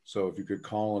 Mm-hmm. So if you could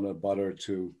call on a abutter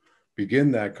to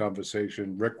begin that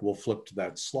conversation, Rick will flip to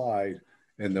that slide,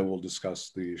 and then we'll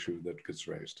discuss the issue that gets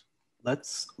raised.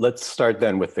 Let's start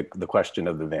then with the question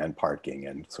of the van parking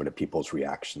and sort of people's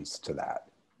reactions to that.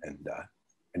 And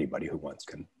anybody who wants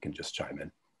can just chime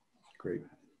in. Great.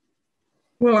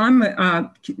 Well, I'm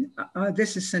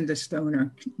this is Cinda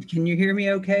Stoner. Can you hear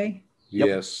me okay?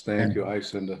 Yes, thank you. Hi,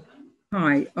 Cinda.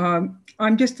 Hi.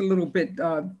 I'm just a little bit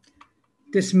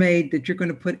dismayed that you're going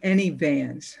to put any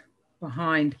vans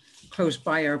behind close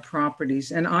by our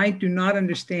properties. And I do not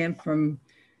understand from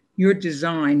your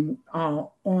design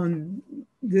on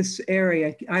this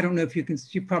area. I don't know if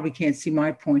you probably can't see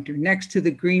my pointer. Next to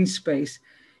the green space,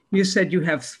 you said you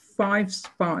have 5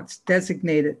 spots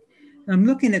designated. I'm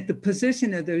looking at the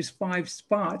position of those 5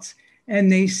 spots,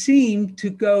 and they seem to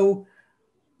go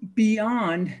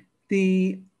beyond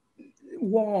the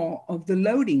wall of the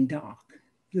loading dock,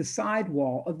 the side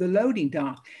wall of the loading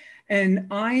dock. And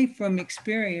I, from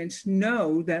experience,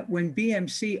 know that when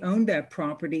BMC owned that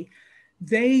property,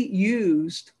 they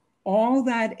used all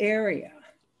that area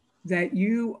that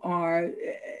you are,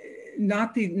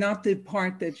 not the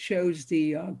part that shows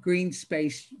the green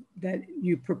space that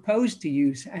you propose to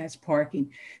use as parking.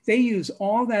 They use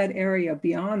all that area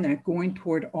beyond that going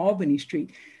toward Albany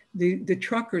Street. The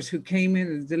truckers who came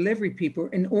in, the delivery people,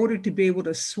 in order to be able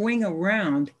to swing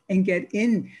around and get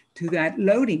into that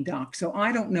loading dock. So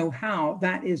I don't know how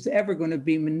that is ever going to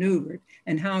be maneuvered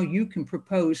and how you can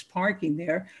propose parking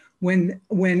there when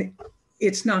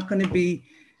it's not going to be,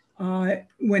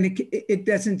 when it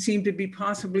doesn't seem to be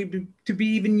possibly to be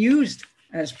even used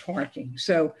as parking.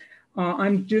 So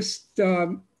I'm just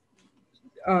want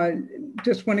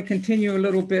to continue a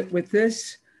little bit with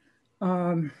this.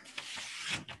 I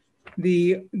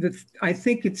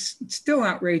think it's still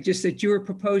outrageous that you are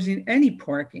proposing any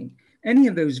parking, any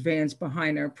of those vans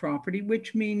behind our property,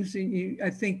 which means I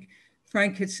think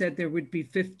Frank had said there would be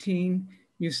 15.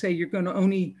 You say you're going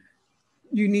to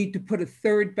you need to put a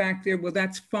third back there. Well,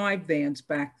 that's 5 vans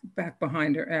back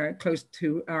behind close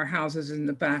to our houses in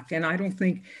the back. And I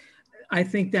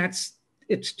think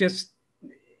it's just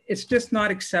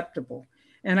not acceptable.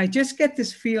 And I just get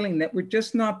this feeling that we're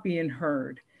just not being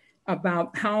heard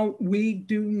about how we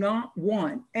do not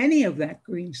want any of that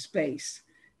green space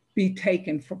be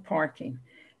taken for parking.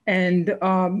 And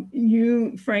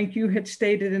you, Frank, you had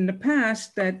stated in the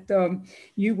past that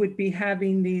you would be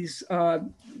having these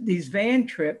van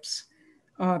trips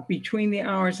between the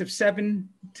hours of 7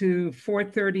 to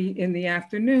 4:30 in the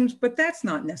afternoons, but that's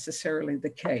not necessarily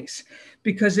the case.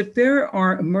 Because if there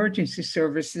are emergency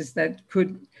services that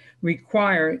could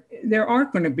require, there are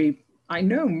going to be, I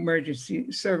know,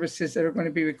 emergency services that are going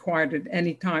to be required at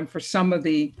any time for some of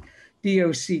the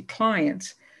DOC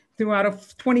clients throughout a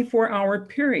 24-hour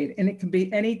period, and it can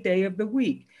be any day of the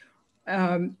week.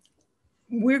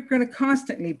 We're going to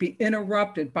constantly be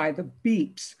interrupted by the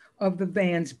beeps of the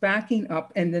vans backing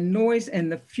up and the noise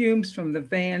and the fumes from the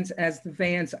vans as the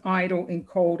vans idle in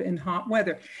cold and hot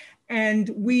weather. And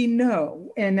we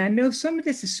know, and I know some of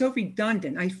this is so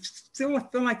redundant, I still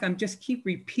feel like I'm just keep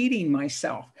repeating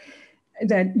myself,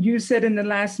 that you said in the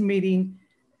last meeting,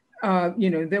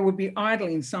 there would be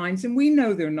idling signs, and we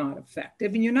know they're not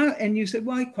effective. And you said,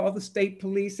 well, I call the state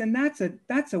police, and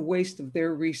that's a waste of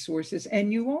their resources.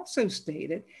 And you also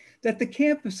stated that the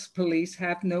campus police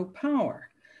have no power.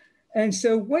 And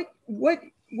so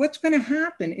what's going to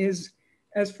happen is,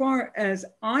 as far as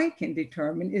I can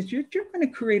determine, is you're going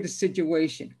to create a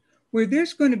situation where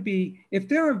there's going to be, if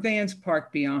there are vans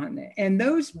parked beyond it, and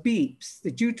those beeps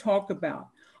that you talk about,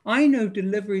 I know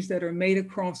deliveries that are made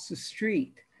across the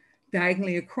street,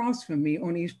 diagonally across from me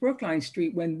on East Brookline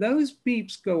Street. When those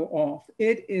beeps go off,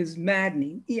 it is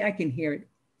maddening. I can hear it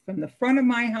from the front of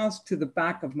my house to the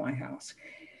back of my house.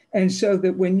 And so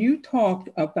that when you talk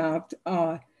about,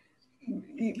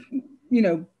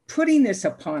 putting this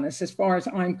upon us, as far as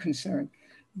I'm concerned,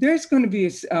 there's going to be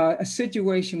a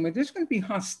situation where there's going to be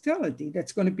hostility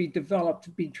that's going to be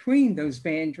developed between those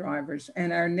van drivers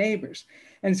and our neighbors.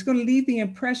 And it's going to leave the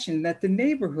impression that the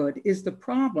neighborhood is the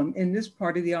problem in this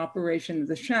part of the operation of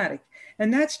the Shattuck.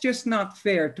 And that's just not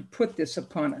fair to put this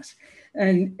upon us.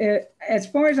 And as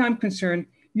far as I'm concerned,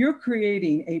 you're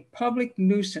creating a public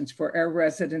nuisance for our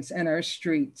residents and our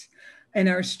streets. And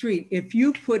our street, if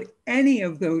you put any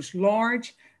of those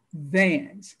large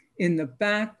vans in the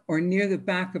back or near the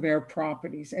back of our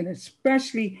properties, and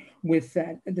especially with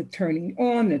the turning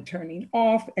on, the turning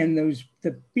off, and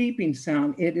the beeping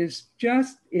sound, it is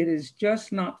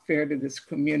just not fair to this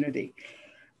community.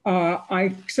 So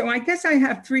I guess I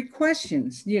have 3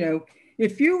 questions.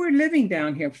 If you were living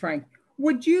down here, Frank,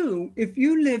 would you, if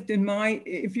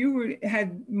you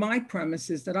had my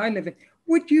premises that I live in,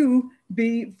 would you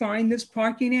find this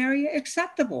parking area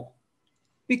acceptable?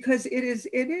 Because it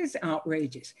is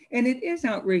outrageous. And it is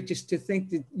outrageous to think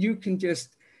that you can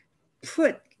just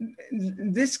put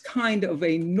this kind of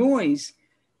a noise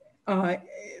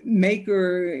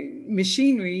maker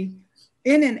machinery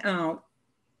in and out,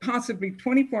 possibly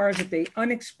 24 hours a day,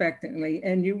 unexpectedly.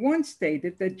 And you once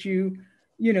stated that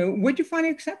would you find it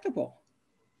acceptable?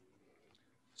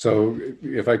 So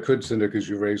if I could, Cindy, because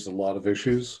you raised a lot of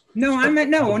issues. No, I'm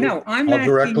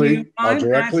directly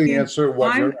answer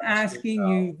what you're asking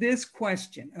you this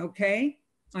question, okay?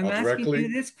 I'm asking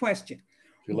you this question.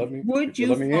 Would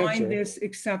you find this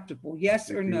acceptable?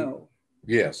 Yes or no?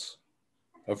 Yes.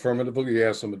 Affirmatively,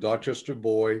 yes. I'm a Dorchester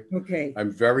boy. Okay.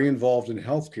 I'm very involved in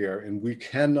healthcare, and we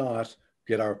cannot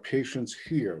get our patients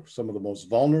here, some of the most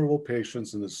vulnerable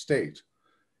patients in the state,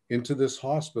 into this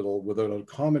hospital without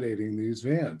accommodating these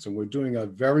vans. And we're doing our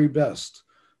very best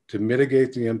to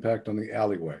mitigate the impact on the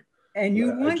alleyway. And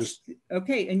you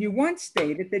once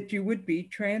stated that you would be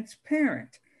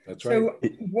transparent. That's right. So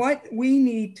what we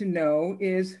need to know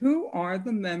is, who are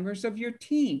the members of your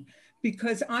team?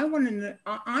 Because I want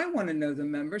to know the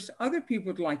members. Other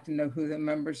people would like to know who the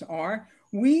members are.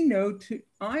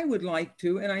 I would like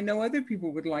to, and I know other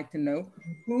people would like to know,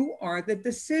 who are the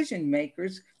decision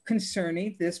makers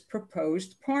concerning this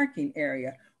proposed parking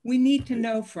area. We need to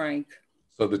know, Frank.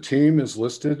 So the team is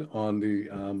listed on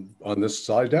this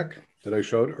slide deck that I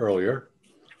showed earlier.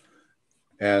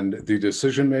 And the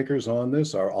decision makers on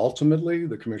this are ultimately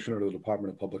the Commissioner of the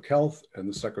Department of Public Health and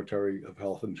the Secretary of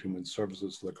Health and Human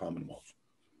Services for the Commonwealth.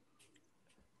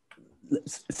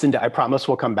 Cinda, I promise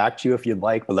we'll come back to you if you'd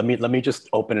like, but let me just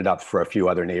open it up for a few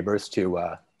other neighbors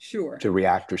to Sure. to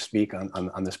react or speak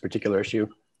on this particular issue.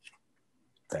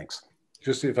 Thanks.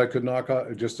 Just if I could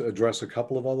just address a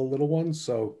couple of other little ones.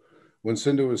 So when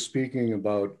Cinda was speaking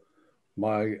about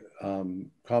my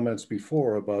comments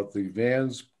before about the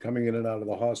vans coming in and out of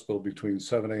the hospital between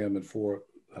 7 a.m. and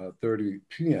 4:30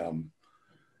 p.m.,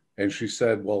 and she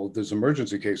said, well, there's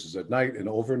emergency cases at night and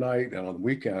overnight and on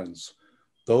weekends.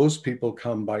 Those people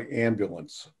come by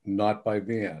ambulance, not by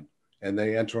van. And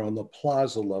they enter on the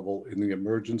plaza level in the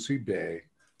emergency bay.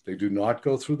 They do not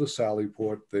go through the sally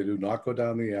port. They do not go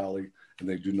down the alley, and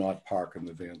they do not park in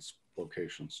the van's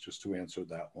locations, just to answer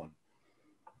that one.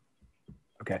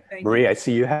 Okay, Marie, I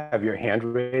see you have your hand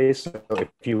raised. So if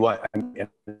you want,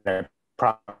 I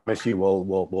promise you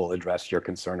we'll address your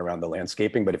concern around the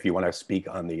landscaping, but if you want to speak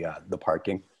on the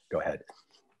parking, go ahead.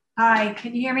 Hi,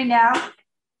 can you hear me now?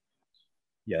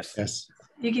 Yes. Yes.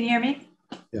 You can hear me?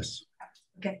 Yes.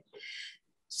 Okay.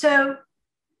 So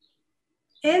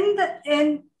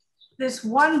in this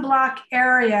one block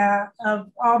area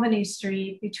of Albany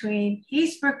Street between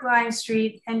East Brookline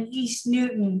Street and East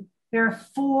Newton, there are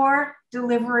 4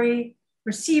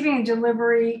 receiving and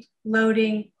delivery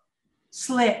loading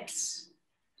slips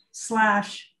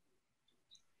slips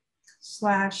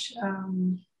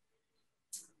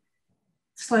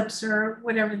or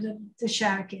whatever the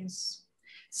Shattuck is.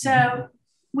 So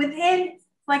within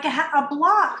like a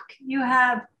block, you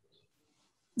have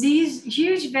these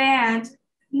huge vans.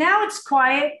 Now it's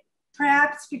quiet,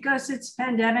 perhaps because it's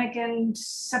pandemic and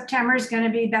September is going to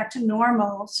be back to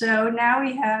normal. So now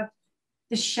we have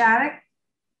the Shattuck,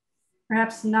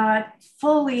 perhaps not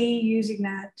fully using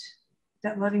that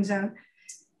loading zone,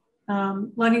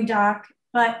 loading dock,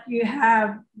 but you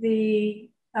have the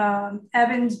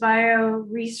Evans Bio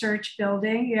Research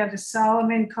Building, you have the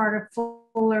Solomon Carter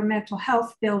Fuller Mental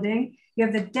Health Building, you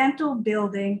have the dental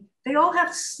building. They all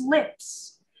have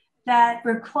slips that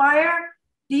require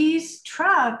these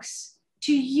trucks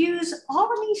to use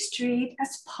Albany Street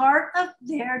as part of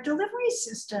their delivery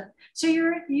system. So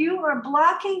you are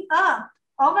blocking up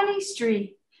Albany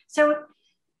Street. So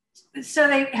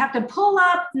they have to pull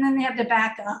up and then they have to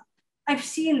back up. I've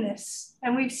seen this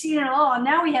and we've seen it all. And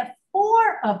now we have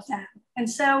 4 of them. And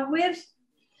so with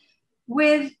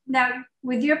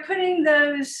you're putting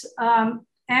those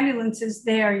ambulances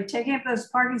there, you're taking up those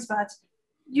parking spots,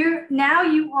 you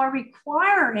are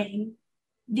requiring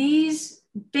these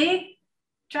big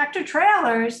tractor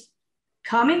trailers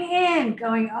coming in,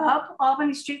 going up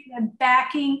Albany Street and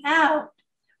backing out,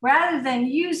 rather than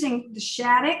using the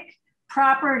Shattuck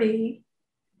property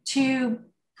to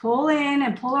pull in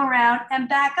and pull around and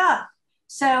back up.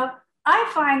 So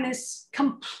I find this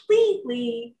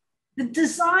completely, the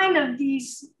design of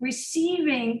these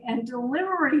receiving and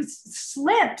delivery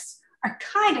slips are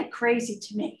kind of crazy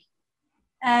to me.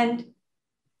 And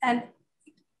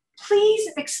please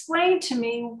explain to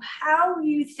me how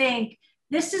you think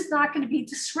this is not going to be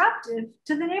disruptive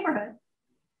to the neighborhood.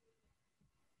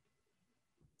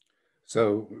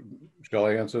 So shall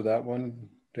I answer that one,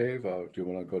 Dave? Do you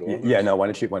want to go to others? Yeah, no, why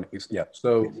don't you, yeah.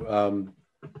 So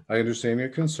I understand your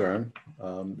concern.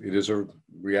 It is a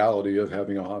reality of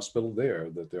having a hospital there,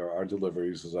 that there are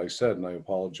deliveries, as I said, and I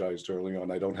apologized early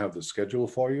on. I don't have the schedule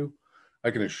for you.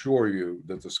 I can assure you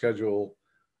that the schedule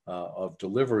of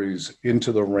deliveries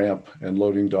into the ramp and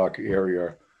loading dock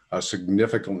area are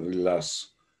significantly less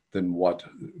than what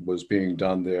was being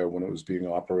done there when it was being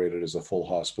operated as a full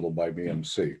hospital by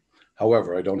BMC.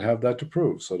 However, I don't have that to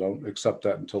prove, so don't accept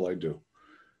that until I do.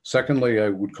 Secondly, I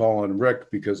would call on Rick,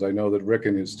 because I know that Rick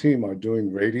and his team are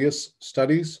doing radius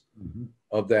studies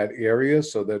of that area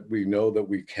so that we know that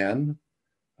we can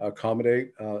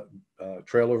accommodate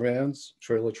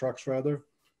trailer trucks rather,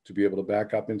 to be able to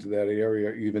back up into that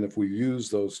area, even if we use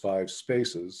those 5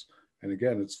 spaces. And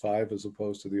again, it's 5 as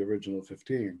opposed to the original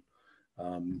 15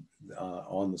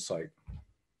 on the site.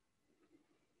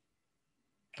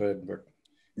 Go ahead, Rick.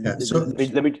 Yeah, so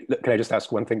can I just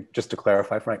ask one thing, just to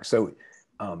clarify, Frank? So,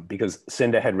 because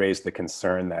Cinda had raised the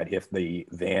concern that if the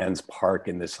vans park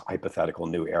in this hypothetical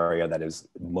new area that is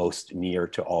most near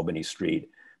to Albany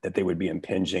Street, that they would be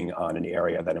impinging on an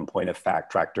area that in point of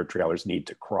fact, tractor trailers need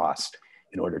to cross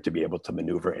in order to be able to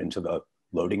maneuver into the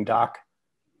loading dock.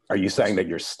 Are you saying that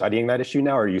you're studying that issue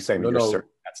now, or are you saying that you're certain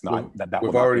that's not, that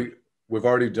will not be? We've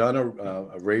already done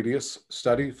a radius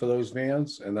study for those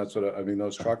vans, and that's what I mean,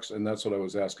 those trucks, and that's what I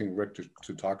was asking Rick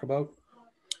to talk about.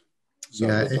 So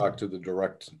yeah, we'll talk to the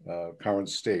direct current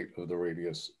state of the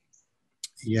radius.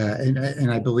 Yeah,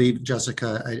 and I believe,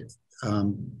 Jessica,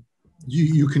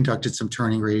 you conducted some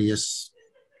turning radius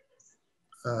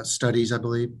studies, I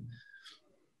believe.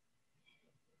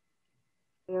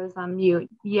 there's mute.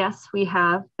 Yes, we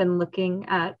have been looking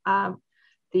at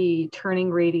the turning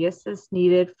radiuses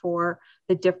needed for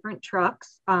the different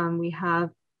trucks. We have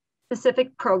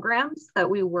specific programs that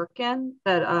we work in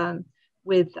that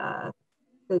with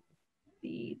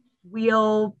the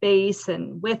wheel base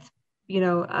and width,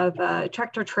 of a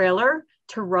tractor trailer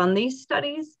to run these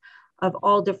studies of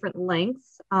all different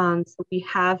lengths. So we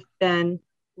have been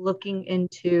looking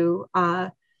into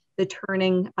the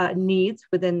turning needs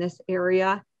within this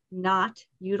area, not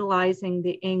utilizing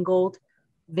the angled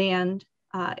van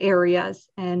areas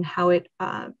and how it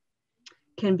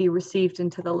can be received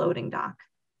into the loading dock.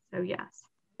 So yes.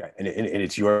 Yeah, and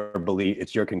it's your belief,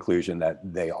 it's your conclusion that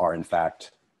they are in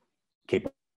fact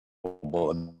capable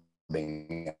of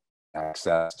being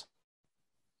accessed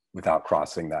without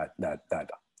crossing that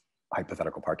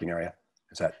hypothetical parking area.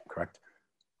 Is that correct?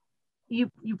 You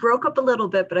broke up a little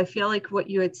bit, but I feel like what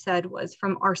you had said was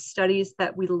from our studies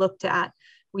that we looked at,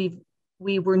 we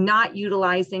were not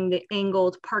utilizing the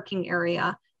angled parking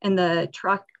area, and the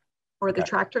truck or the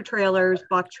tractor trailers,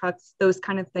 box trucks, those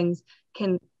kind of things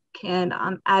can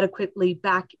adequately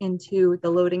back into the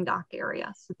loading dock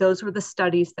area. So those were the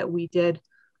studies that we did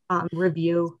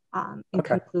review and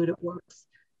conclude it works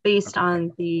based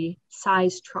on the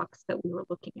size trucks that we were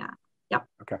looking at. Yep.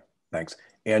 Okay, thanks.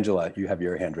 Angela, you have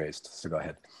your hand raised, so go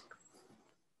ahead.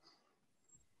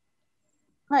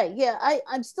 Hi, yeah,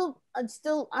 I'm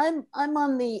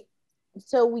on the,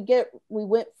 so we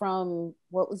went from,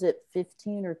 what was it,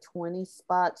 15 or 20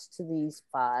 spots to these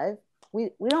 5. We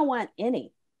don't want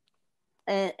any.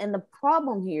 And the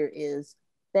problem here is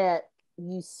that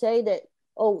you say that,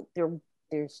 oh,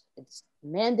 it's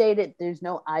mandated, there's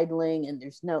no idling, and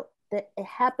that it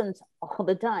happens all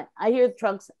the time. I hear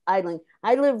trucks idling.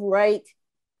 I live right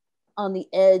on the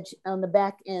edge, on the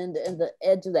back end and the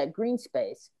edge of that green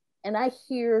space, and I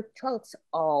hear trucks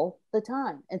all the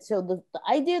time. And so the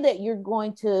idea that you're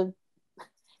going to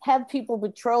have people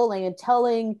patrolling and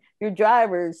telling your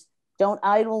drivers don't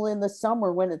idle in the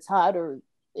summer when it's hot or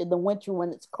in the winter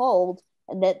when it's cold,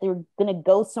 and that they're going to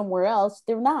go somewhere else,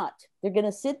 they're not. They're going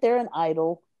to sit there and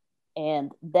idle,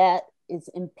 and that is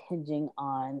impinging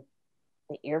on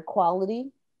the air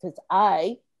quality, because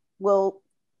I will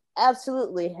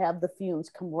absolutely have the fumes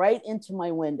come right into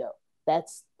my window.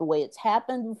 That's the way it's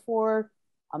happened before.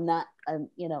 I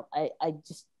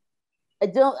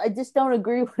just don't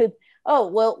agree with, oh,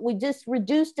 well, we just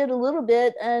reduced it a little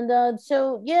bit. And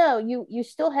so, yeah, you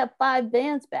still have 5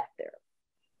 vans back there.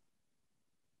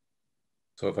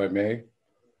 So if I may,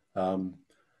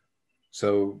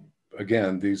 so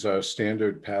again, these are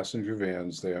standard passenger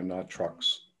vans. They are not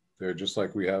trucks. They're just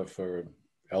like we have for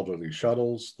elderly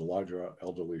shuttles, the larger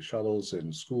elderly shuttles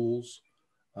in schools,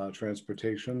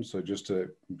 transportation. So just to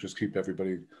keep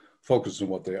everybody focused on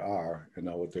what they are and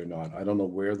not what they're not. I don't know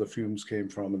where the fumes came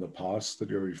from in the past that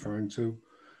you're referring to.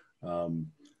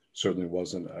 Certainly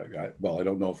wasn't, well, I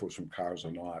don't know if it was from cars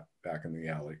or not back in the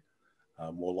alley.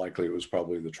 More likely it was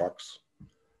probably the trucks.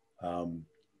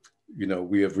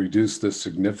 We have reduced this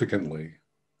significantly,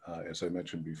 as I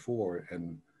mentioned before,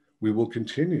 and we will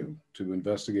continue to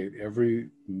investigate every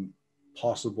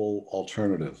possible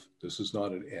alternative. This is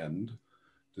not an end.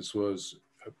 This was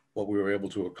what we were able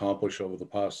to accomplish over the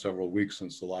past several weeks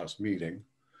since the last meeting.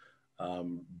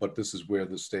 But this is where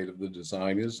the state of the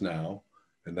design is now.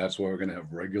 And that's why we're going to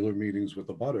have regular meetings with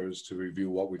the abutters to review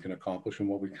what we can accomplish and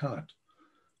what we can't.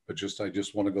 But I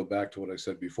just want to go back to what I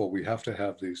said before. We have to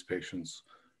have these patients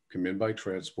come in by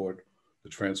transport. The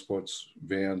transport's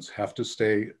vans have to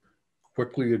stay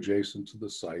quickly adjacent to the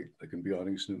site. They can be on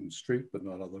East Newton Street, but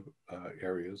not other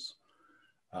areas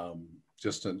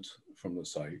distant from the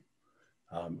site.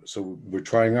 So we're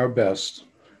trying our best.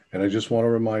 And I just want to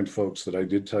remind folks that I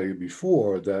did tell you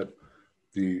before that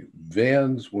the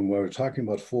vans, when we were talking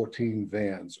about 14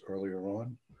 vans earlier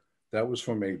on, that was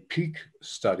from a peak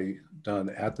study done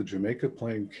at the Jamaica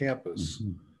Plain campus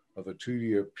of a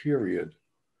 2-year period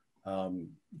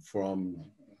from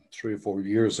 3 or 4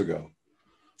 years ago.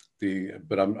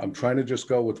 But I'm trying to just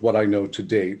go with what I know to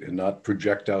date and not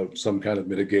project out some kind of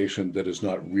mitigation that is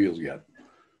not real yet.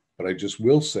 But I just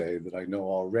will say that I know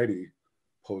already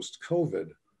post-COVID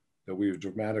that we have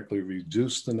dramatically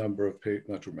reduced the number of,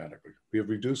 not dramatically, we have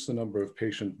reduced the number of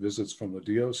patient visits from the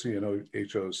DOC and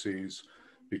HOCs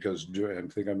because, I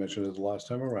think I mentioned it the last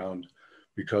time around,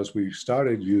 because we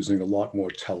started using a lot more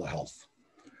telehealth.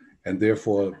 And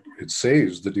therefore it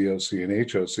saves the DOC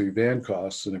and HOC van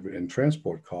costs and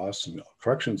transport costs and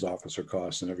corrections officer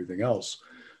costs and everything else.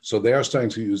 So they are starting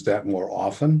to use that more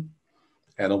often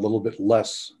and a little bit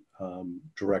less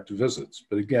direct visits.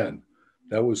 But again,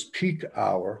 that was peak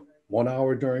hour 1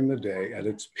 hour during the day at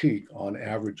its peak on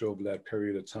average over that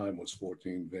period of time was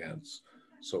 14 vans.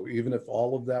 So even if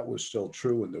all of that was still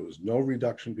true and there was no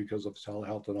reduction because of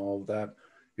telehealth and all of that,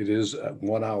 it is a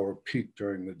 1 hour peak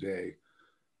during the day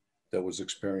that was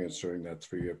experienced during that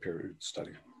 3-year period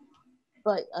study.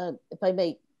 But if I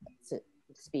may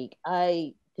speak,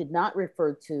 I did not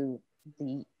refer to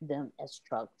them as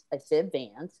trucks. I said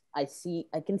vans. I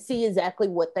can see exactly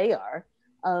what they are.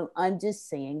 I'm just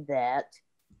saying that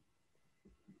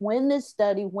when this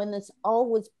all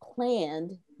was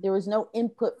planned, there was no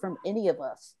input from any of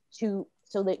us so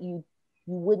that you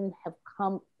wouldn't have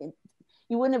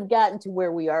you wouldn't have gotten to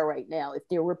where we are right now if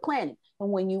there were planning.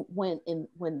 And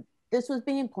when this was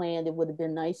being planned, it would have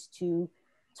been nice to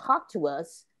talk to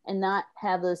us and not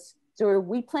have us sort of,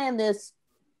 we planned this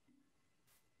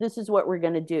is what we're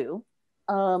going to do.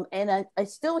 And I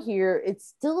still hear, it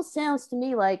still sounds to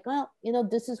me like, well,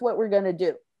 this is what we're going to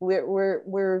do.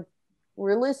 We're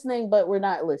listening, but we're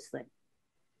not listening.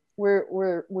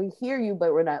 We hear you,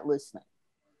 but we're not listening.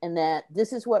 And that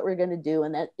this is what we're going to do.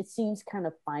 And that it seems kind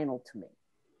of final to me.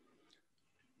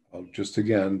 Just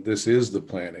again, this is the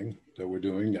planning that we're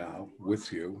doing now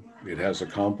with you. It has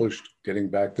accomplished getting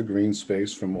back the green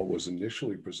space from what was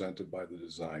initially presented by the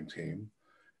design team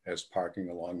as parking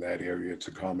along that area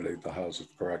to accommodate the House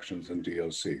of Corrections and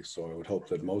DOC. So I would hope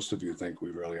that most of you think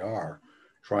we really are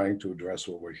trying to address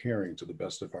what we're hearing to the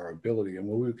best of our ability, and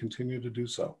we will continue to do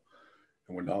so.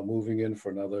 And we're not moving in for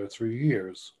another 3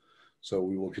 years. So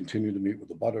we will continue to meet with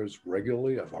the abutters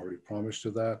regularly. I've already promised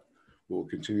you that. We will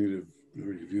continue to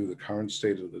review the current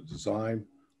state of the design.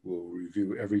 We'll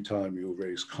review every time you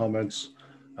raise comments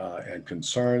and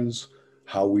concerns,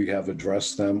 how we have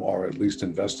addressed them or at least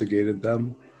investigated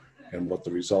them, and what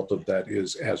the result of that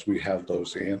is as we have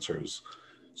those answers.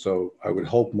 So I would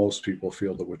hope most people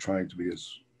feel that we're trying to be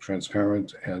as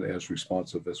transparent and as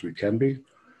responsive as we can be.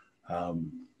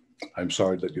 I'm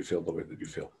sorry that you feel the way that you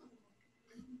feel.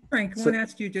 Frank, I want to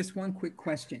ask you just one quick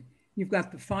question. You've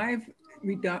got the five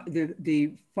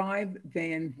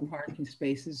van parking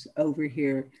spaces over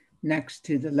here next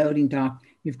to the loading dock.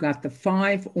 You've got the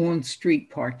 5 on-street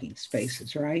parking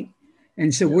spaces, right?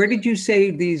 And so where did you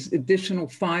say these additional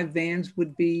 5 vans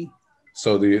would be?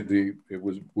 So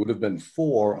would have been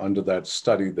 4 under that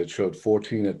study that showed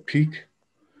 14 at peak.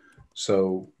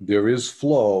 So there is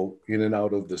flow in and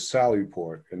out of the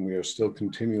Sallyport, and we are still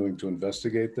continuing to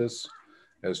investigate this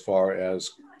as far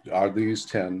as, are these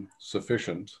 10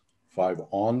 sufficient? 5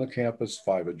 on the campus,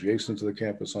 5 adjacent to the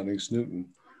campus on East Newton,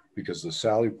 because the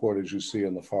Sallyport, as you see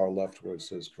on the far left where it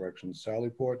says Corrections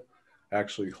Sallyport,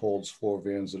 actually holds 4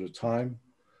 vans at a time.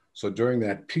 So during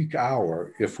that peak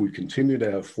hour, if we continue to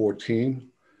have 14,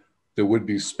 there would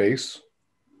be space,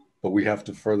 but we have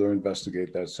to further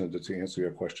investigate that to answer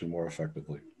your question more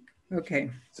effectively. Okay.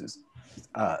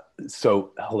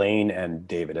 So Helene and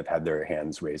David have had their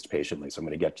hands raised patiently, so I'm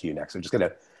going to get to you next. I'm just going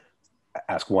to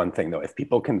ask one thing though. If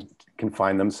people can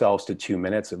confine themselves to 2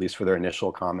 minutes, at least for their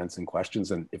initial comments and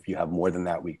questions, and if you have more than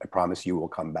that, I promise you will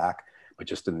come back, but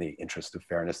just in the interest of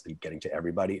fairness and getting to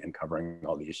everybody and covering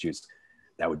all the issues,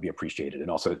 that would be appreciated. And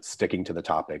also sticking to the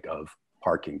topic of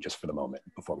parking just for the moment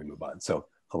before we move on. So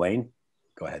Helene,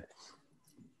 go ahead.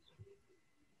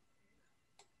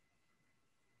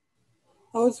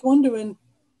 I was wondering,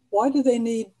 why do they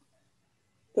need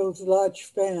those large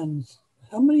fans?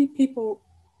 How many people,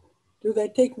 do they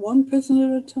take 1 person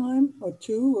at a time or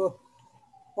 2? Or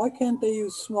why can't they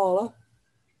use smaller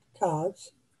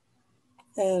cars?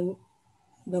 And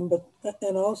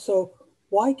also,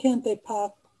 why can't they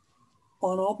park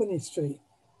on Albany Street?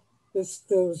 There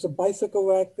was a bicycle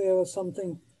rack there or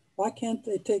something. Why can't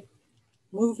they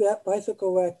move that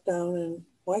bicycle rack down, and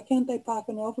why can't they park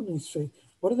on Albany Street?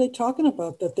 What are they talking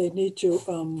about that they need to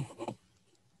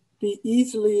be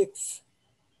easily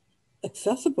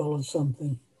accessible or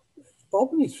something?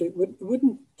 Albany Street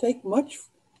wouldn't take much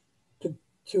to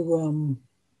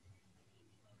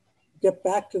get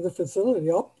back to the facility.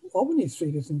 Albany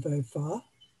Street isn't very far.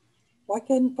 Why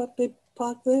can't they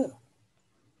park there?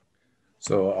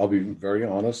 So I'll be very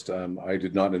honest. I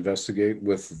did not investigate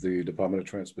with the Department of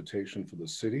Transportation for the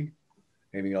city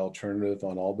any alternative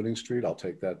on Albany Street. I'll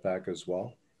take that back as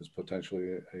well as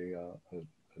potentially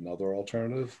another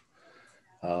alternative.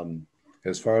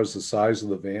 As far as the size of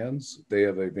the vans, they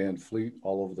have a van fleet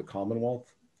all over the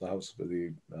Commonwealth,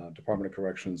 the Department of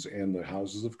Corrections and the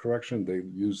Houses of Correction. They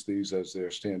use these as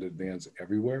their standard vans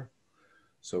everywhere.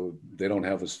 So they don't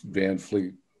have a van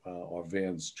fleet or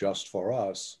vans just for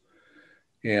us.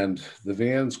 And the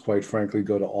vans, quite frankly,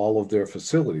 go to all of their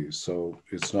facilities. So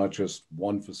it's not just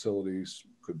one facility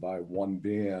could buy 1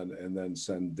 van and then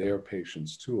send their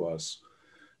patients to us.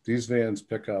 These vans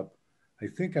pick up, I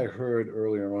think I heard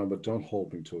earlier on, but don't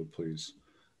hold me to it, please,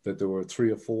 that there were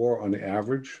 3 or 4 on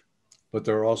average, but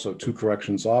there are also 2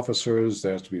 corrections officers.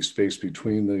 There has to be space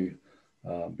between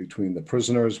the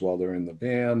prisoners while they're in the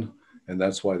van. And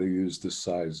that's why they use this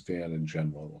size van in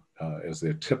general as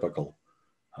their typical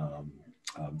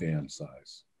van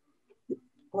size.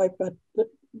 Right, but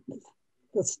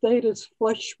the state is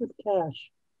flush with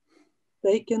cash.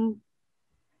 They can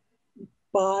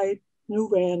buy new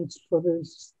vans for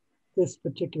this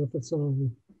particular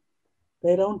facility.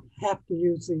 They don't have to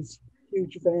use these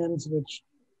huge vans, which,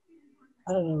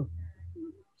 I don't know,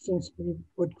 seems to be,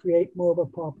 would create more of a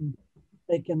problem.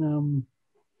 They can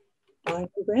buy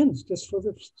new vans just for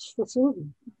the facility,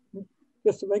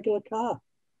 just a regular car.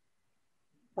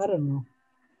 I don't know.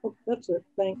 Oh, that's it.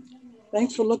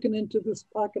 Thanks for looking into this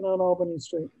parking on Albany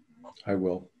Street. I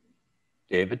will.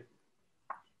 David?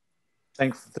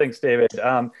 Thanks, David.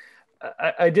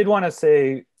 I did want to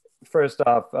say, first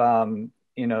off,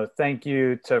 you know, thank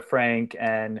you to Frank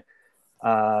and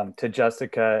to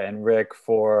Jessica and Rick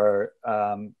for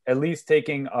at least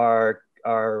taking our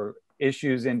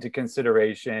issues into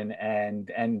consideration and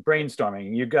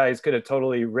brainstorming. You guys could have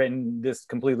totally written this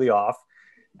completely off,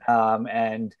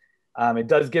 and it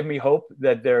does give me hope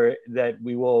that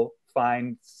we will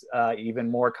find even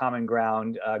more common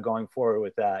ground going forward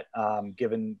with that,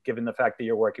 given the fact that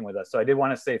you're working with us. So I did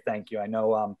want to say thank you. I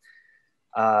know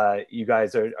you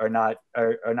guys are not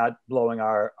blowing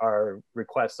our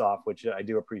requests off, which I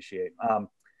do appreciate.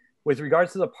 With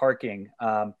regards to the parking,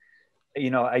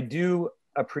 you know, I do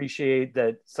appreciate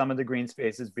that some of the green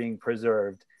space is being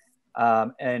preserved.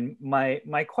 And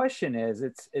my question is,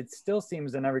 it still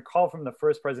seems, and I recall from the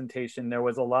first presentation, there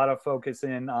was a lot of focus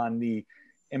in on the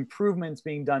improvements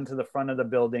being done to the front of the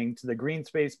building, to the green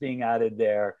space being added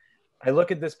there. I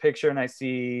look at this picture and I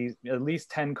see at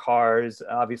least 10 cars,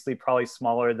 obviously probably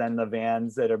smaller than the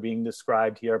vans that are being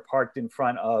described here, parked in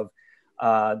front of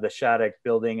the Shattuck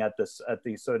building at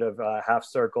the sort of half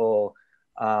circle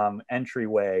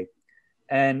entryway.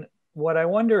 And what I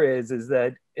wonder is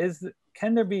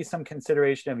can there be some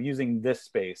consideration of using this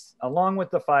space along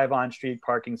with the 5 on-street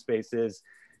parking spaces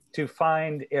to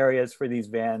find areas for these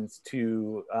vans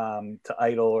to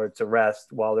idle or to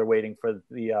rest while they're waiting for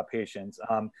the patients?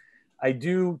 I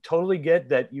do totally get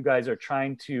that you guys are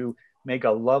trying to make a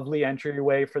lovely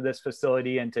entryway for this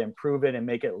facility and to improve it and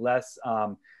make it less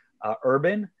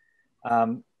urban.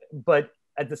 But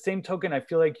at the same token, I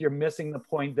feel like you're missing the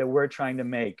point that we're trying to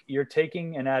make. You're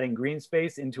taking and adding green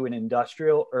space into an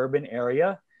industrial urban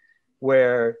area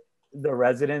where the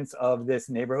residents of this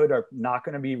neighborhood are not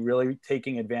going to be really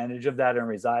taking advantage of that and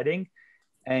residing.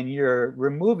 And you're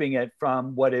removing it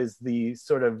from what is the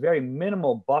sort of very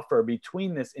minimal buffer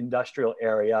between this industrial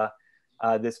area,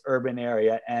 this urban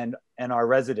area, and our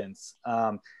residents.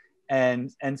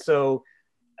 And so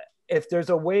if there's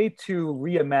a way to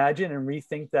reimagine and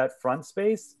rethink that front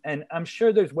space, and I'm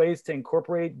sure there's ways to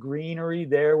incorporate greenery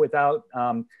there without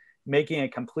making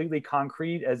it completely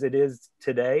concrete as it is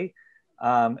today,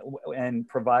 and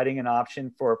providing an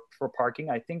option for parking,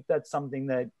 I think that's something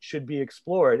that should be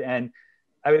explored. And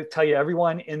I would tell you,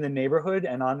 everyone in the neighborhood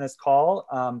and on this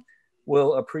call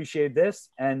will appreciate this.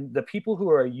 And the people who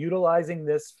are utilizing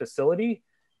this facility,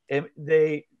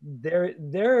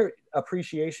 their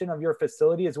appreciation of your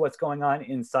facility is what's going on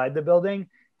inside the building.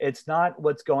 It's not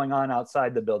what's going on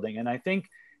outside the building. And I think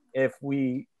if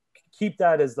we keep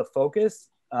that as the focus,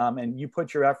 and you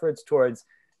put your efforts towards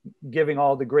giving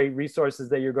all the great resources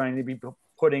that you're going to be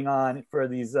putting on for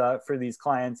these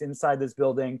clients inside this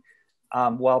building,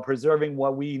 while preserving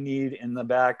what we need in the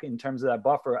back in terms of that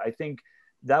buffer, I think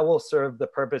that will serve the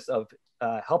purpose of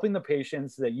helping the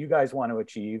patients that you guys want to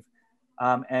achieve,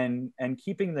 and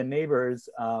keeping the neighbors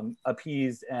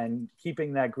appeased and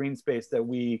keeping that green space that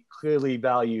we clearly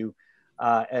value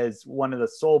as one of the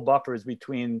sole buffers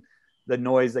between the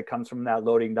noise that comes from that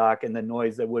loading dock and the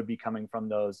noise that would be coming from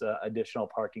those additional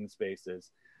parking spaces.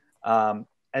 And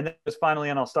then just finally,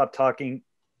 and I'll stop talking,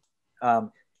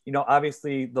 you know,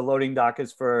 obviously the loading dock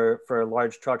is for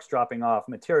large trucks dropping off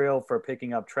material, for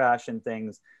picking up trash and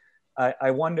things.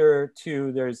 I wonder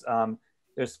too, there's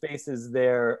spaces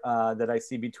there that I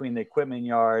see between the equipment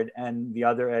yard and the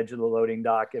other edge of the loading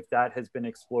dock, if that has been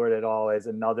explored at all as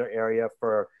another area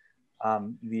for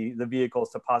the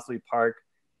vehicles to possibly park.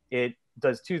 It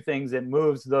does 2 things. It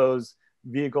moves those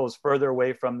vehicles further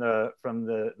away from the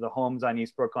homes on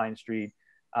East Brookline Street,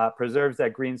 preserves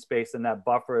that green space and that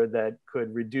buffer that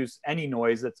could reduce any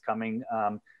noise that's coming.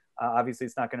 Obviously,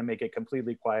 it's not going to make it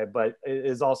completely quiet, but it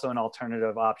is also an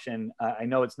alternative option. I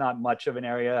know it's not much of an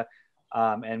area,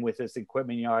 And with this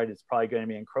equipment yard, it's probably going to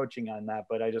be encroaching on that,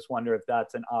 but I just wonder if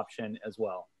that's an option as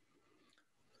well.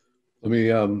 Let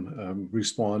me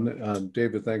respond.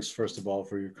 David, thanks first of all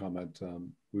for your comment.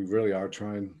 We really are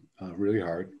trying really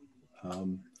hard.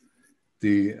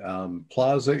 The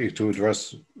plaza, to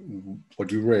address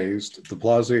what you raised, the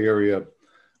plaza area,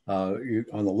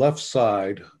 on the left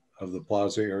side of the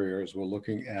plaza area, as we're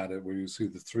looking at it, where you see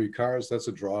the 3 cars, that's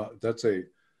a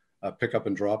pickup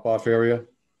and drop off area.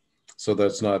 So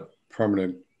that's not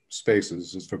permanent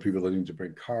spaces. It's for people that need to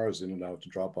bring cars in and out to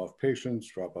drop off patients,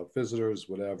 drop off visitors,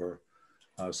 whatever,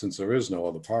 since there is no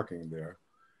other parking there.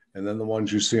 And then the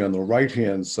ones you see on the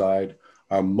right-hand side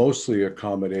are mostly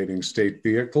accommodating state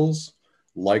vehicles,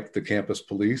 like the campus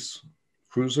police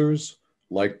cruisers,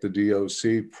 like the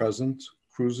DOC present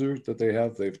cruiser that they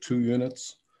have. They have 2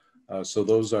 units. So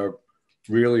those are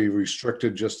really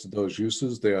restricted just to those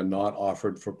uses. They are not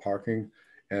offered for parking.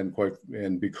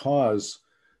 And because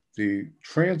the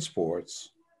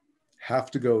transports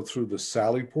have to go through the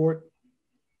Sally Port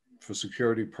for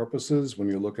security purposes, when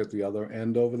you look at the other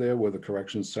end over there where the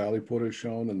corrections Sally Port is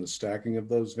shown and the stacking of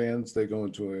those vans, they go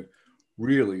into a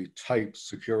really tight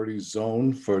security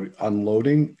zone for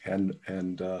unloading and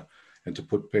to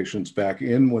put patients back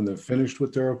in when they're finished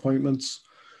with their appointments.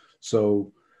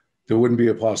 So there wouldn't be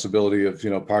a possibility of,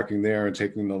 parking there and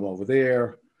taking them over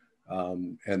there.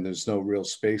 And there's no real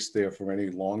space there for any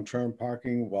long-term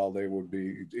parking, while they would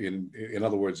be, in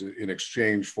other words, in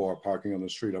exchange for parking on the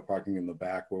street or parking in the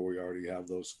back where we already have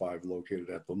those 5 located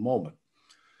at the moment.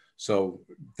 So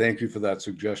thank you for that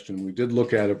suggestion. We did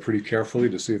look at it pretty carefully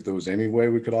to see if there was any way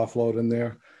we could offload in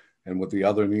there. And with the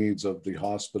other needs of the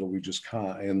hospital, we just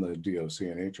can't, and the DOC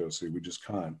and HOC, we just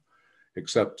can't.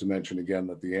 Except to mention again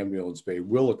that the ambulance bay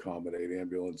will accommodate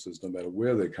ambulances no matter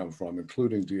where they come from,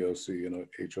 including DOC and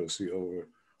HOC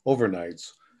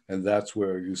overnights. And that's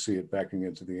where you see it backing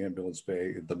into the ambulance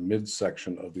bay at the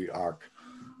midsection of the arc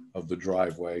of the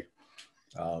driveway.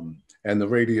 And the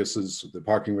radiuses, the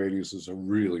parking radiuses are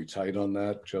really tight on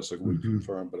that. Jessica would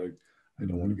confirm, but I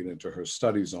don't want to get into her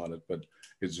studies on it, but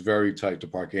it's very tight to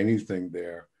park anything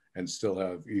there and still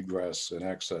have egress and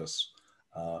access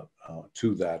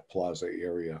to that plaza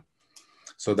area.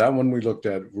 So that one we looked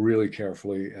at really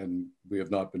carefully, and we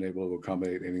have not been able to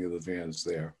accommodate any of the vans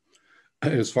there.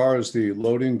 As far as the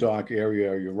loading dock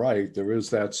area, you're right, there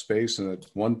is that space. And at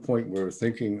one point we were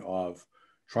thinking of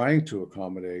trying to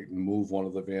accommodate and move one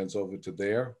of the vans over to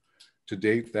there. To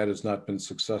date, that has not been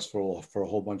successful for a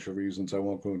whole bunch of reasons I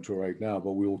won't go into right now,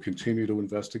 but we will continue to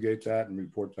investigate that and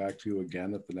report back to you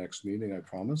again at the next meeting, I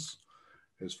promise,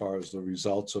 as far as the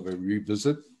results of a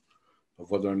revisit of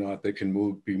whether or not they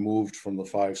can be moved from the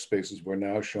 5 spaces we're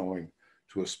now showing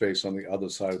to a space on the other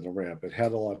side of the ramp. It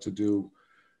had a lot to do,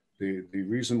 the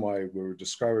reason why we were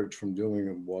discouraged from doing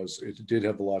it was it did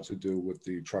have a lot to do with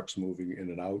the trucks moving in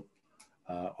and out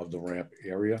of the ramp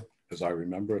area, as I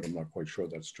remember it. I'm not quite sure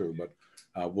that's true, but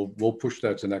we'll push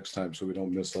that to next time so we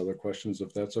don't miss other questions,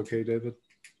 if that's okay, David.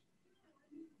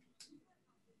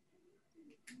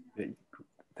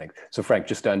 Thanks. So Frank,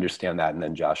 just to understand that, and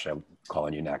then Josh, I'm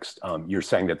calling you next. You're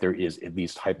saying that there is, at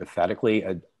least hypothetically,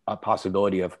 a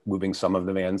possibility of moving some of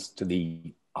the vans to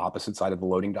the opposite side of the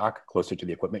loading dock, closer to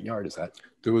the equipment yard, is that?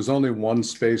 There was only one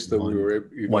space that we were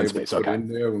able to put okay. in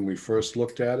there when we first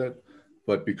looked at it,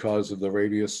 but because of the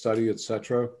radius study, et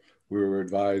cetera, we were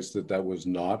advised that that was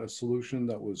not a solution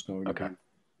that was going to be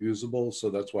usable. So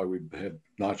that's why we had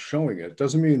not showing it.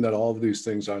 Doesn't mean that all of these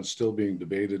things aren't still being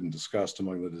debated and discussed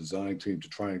among the design team to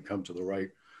try and come to the right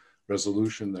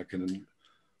resolution that can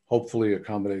hopefully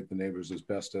accommodate the neighbors as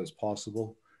best as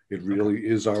possible. It really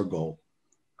is our goal.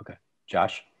 Okay,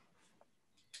 Josh.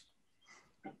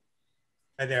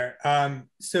 Hi there.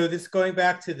 So this going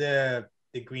back to the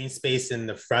green space in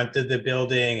the front of the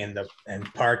building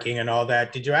and parking and all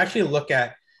that, did you actually look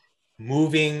at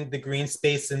moving the green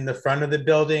space in the front of the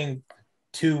building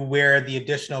to where the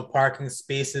additional parking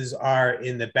spaces are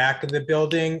in the back of the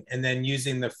building, and then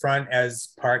using the front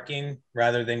as parking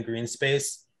rather than green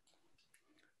space?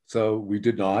 So we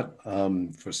did not,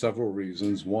 for several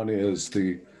reasons. One is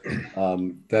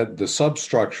that the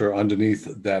substructure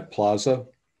underneath that plaza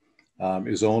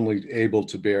is only able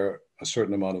to bear a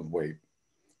certain amount of weight.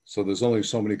 So there's only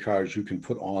so many cars you can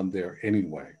put on there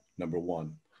anyway, number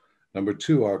one. Number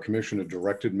two, our commissioner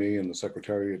directed me, and the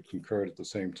secretariat concurred at the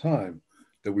same time,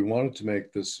 that we wanted to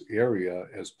make this area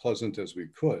as pleasant as we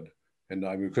could. And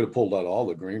I mean, we could have pulled out all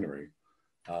the greenery,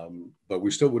 but we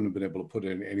still wouldn't have been able to put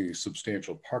in any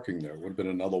substantial parking there. It would have been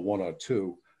another 1 or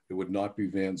 2. It would not be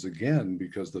vans again,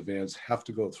 because the vans have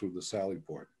to go through the Sally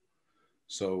Port.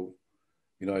 So,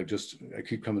 I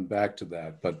keep coming back to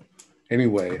that, but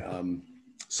anyway,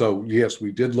 so yes,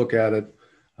 we did look at it.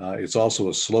 It's also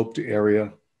a sloped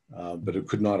area, but it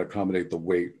could not accommodate the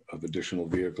weight of additional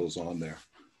vehicles on there,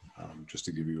 just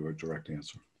to give you a direct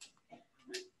answer.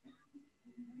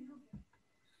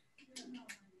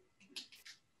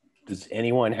 Does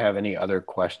anyone have any other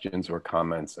questions or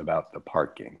comments about the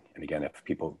parking? And again, if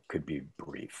people could be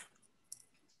brief.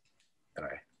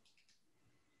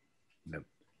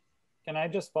 Can I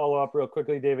just follow up real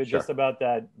quickly, David, Sure. just about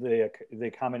that, the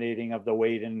accommodating of the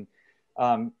weight and,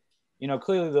 you know,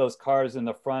 clearly those cars in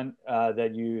the front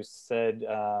that you said,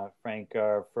 Frank,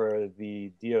 are for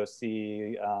the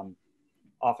DOC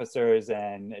officers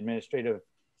and administrative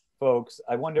folks.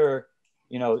 I wonder,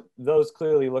 you know, those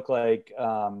clearly look like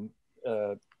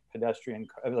pedestrian,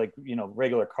 like, you know,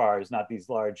 regular cars, not these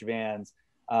large vans.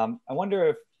 I wonder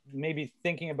if maybe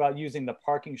thinking about using the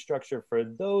parking structure for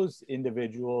those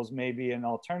individuals may be an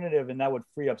alternative, and that would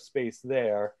free up space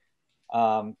there.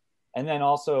 And then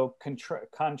also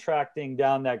contracting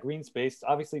down that green space,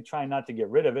 obviously trying not to get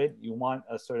rid of it. You want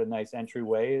a sort of nice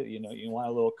entryway, you know, you want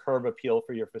a little curb appeal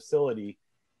for your facility.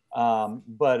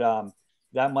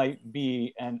 That might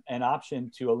be an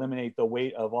option to eliminate the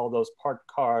weight of all those parked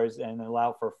cars and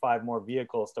allow for 5 more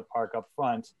vehicles to park up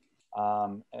front,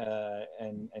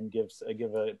 and give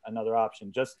another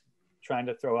option. Just trying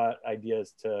to throw out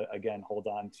ideas to, again, hold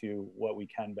on to what we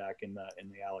can back in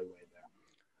the alleyway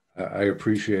there. I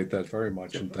appreciate that very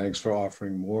much, and thanks for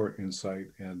offering more insight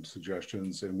and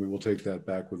suggestions, and we will take that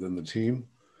back within the team,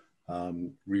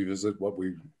 revisit what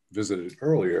we visited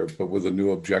earlier, but with a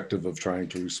new objective of trying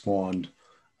to respond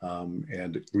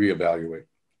and reevaluate.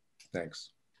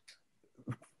 Thanks.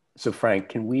 So Frank,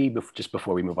 can we, just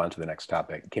before we move on to the next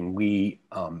topic, can we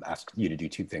ask you to do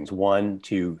 2 things? One,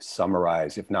 to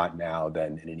summarize, if not now,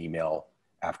 then in an email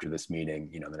after this meeting,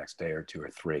 you know, the next day or 2 or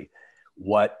 3,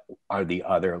 what are the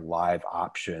other live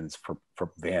options for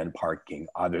van parking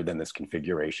other than this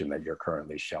configuration that you're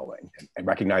currently showing? And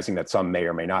recognizing that some may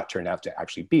or may not turn out to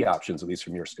actually be options, at least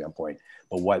from your standpoint,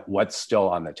 but what's still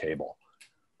on the table?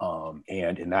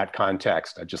 And in that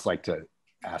context, I'd just like to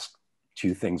ask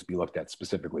 2 things be looked at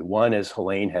specifically. One is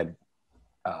Helene had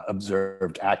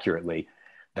observed accurately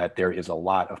that there is a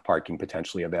lot of parking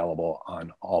potentially available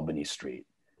on Albany Street.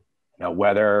 Now,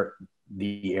 whether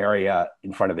the area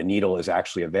in front of the Needle is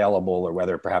actually available, or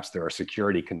whether perhaps there are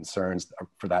security concerns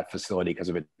for that facility because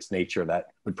of its nature that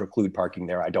would preclude parking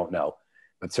there, I don't know.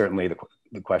 But certainly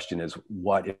the question is,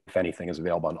 what, if anything, is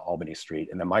available on Albany Street?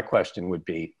 And then my question would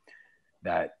be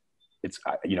that it's,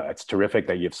 you know, it's terrific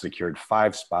that you've secured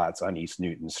 5 spots on East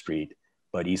Newton Street,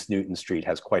 but East Newton Street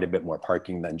has quite a bit more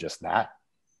parking than just that.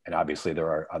 And obviously there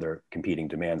are other competing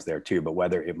demands there too, but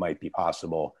whether it might be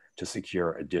possible to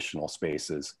secure additional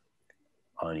spaces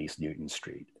on East Newton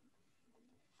Street.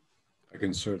 I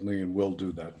can certainly and will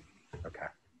do that. Okay.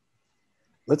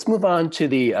 Let's move on to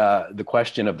the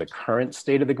question of the current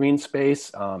state of the green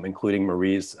space, including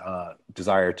Marie's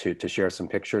desire to share some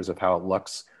pictures of how it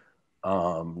looks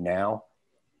now.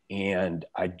 And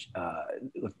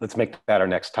let's make that our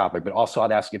next topic, but also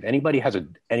I'd ask if anybody has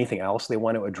anything else they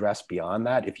want to address beyond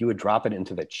that, if you would drop it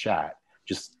into the chat,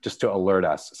 just to alert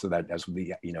us, so that as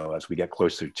we, you know, as we get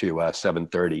closer to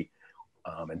 7:30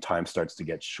 and time starts to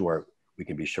get short, we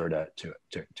can be sure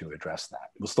to address that.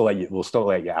 We'll still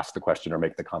let you ask the question or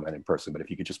make the comment in person, but if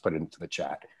you could just put it into the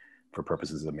chat for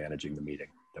purposes of managing the meeting,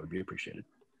 that would be appreciated.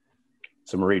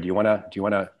 So Marie, do you want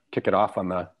to kick it off on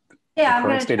the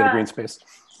current state of the green space?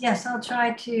 Yes, I'll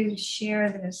try to share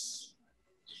this.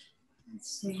 Let's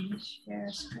see,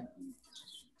 share screen.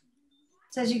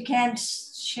 It says you can't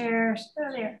share,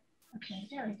 oh there, okay,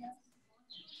 there we go.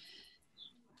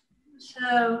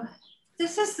 So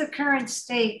this is the current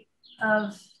state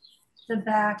of the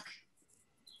back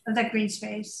of that green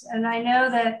space. And I know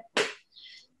that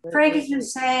Frank has been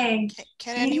saying,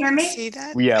 can you hear anyone me? see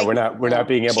that? Yeah, we're not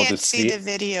being able to can't see see the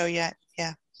video yet.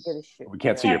 Yeah. We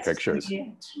can't see your pictures.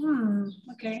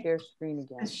 Okay. Share screen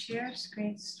again. Let's share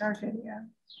screen, start video.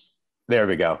 There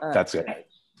we go. That's it. Okay.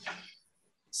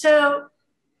 So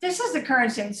this is the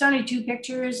current state. It's only 2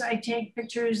 pictures. I take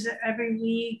pictures every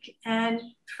week, and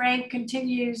Frank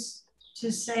continues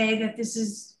to say that this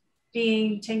is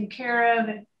being taken care of.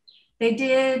 And they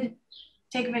did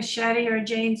take a machete or a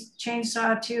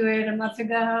chainsaw to it a month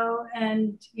ago,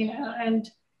 and you know,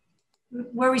 and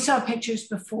where we saw pictures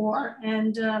before,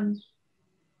 and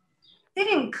they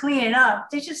didn't clean it up.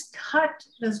 They just cut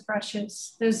those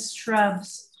brushes, those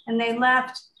shrubs, and they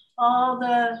left all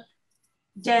the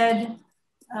dead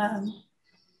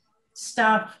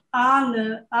stuff on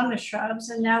the shrubs,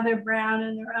 and now they're brown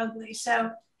and they're ugly.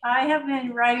 So I have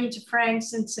been writing to Frank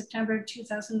since September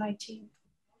 2019.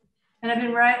 And I've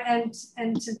been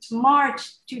and since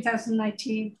March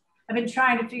 2019, I've been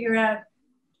trying to figure out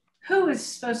who is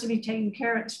supposed to be taking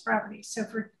care of this property. So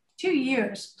for 2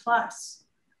 years plus,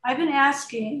 I've been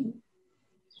asking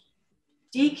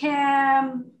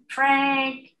DCAMM,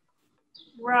 Frank,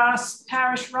 Ross,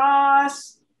 Parish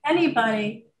Ross,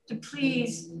 anybody to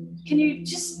please, can you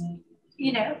just,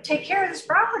 take care of this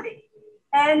property?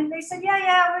 And they said,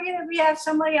 yeah, we have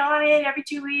somebody on it every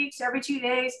 2 weeks, every 2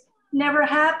 days. Never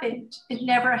happened. It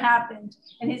never happened.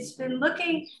 And it's been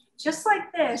looking just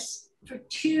like this for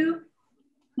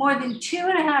more than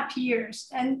 2.5 years.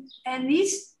 And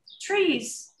these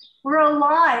trees were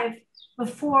alive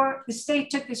before the state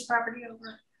took this property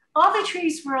over. All the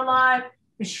trees were alive,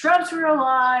 the shrubs were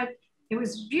alive, it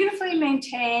was beautifully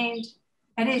maintained,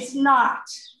 and it's not.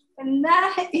 And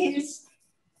that is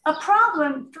a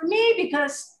problem for me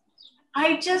because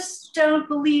I just don't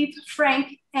believe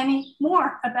Frank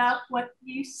anymore about what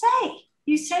you say.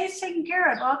 You say it's taken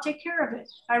care of, I'll take care of it.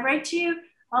 I write to you,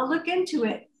 I'll look into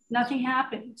it. Nothing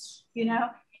happens,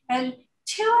 And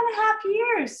 2.5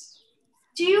 years.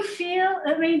 Do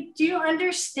you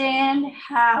understand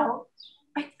how,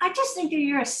 I just think that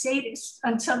you're a sadist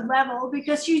on some level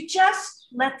because you just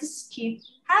let this keep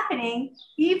happening,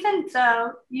 even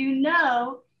though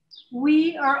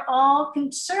we are all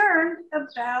concerned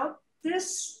about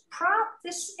this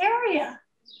area,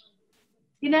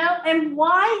 and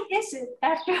why is it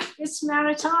after this amount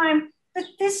of time that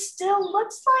this still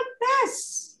looks like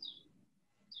this?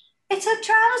 It's a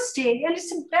travesty and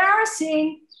it's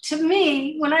embarrassing to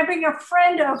me when I bring a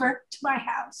friend over to my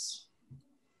house.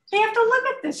 They have to look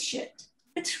at this shit.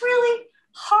 It's really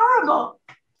horrible.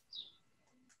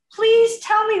 Please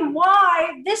tell me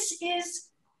why this is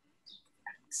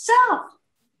so.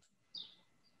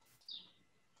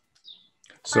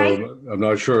 So right? I'm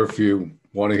not sure if you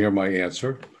want to hear my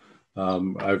answer.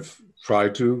 I've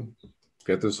tried to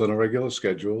get this on a regular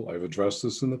schedule. I've addressed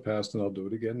this in the past and I'll do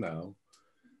it again now.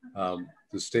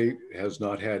 The state has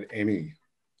not had any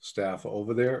staff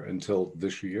over there until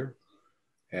this year.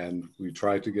 And we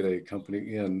tried to get a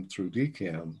company in through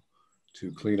DCAMM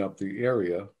to clean up the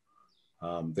area.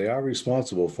 They are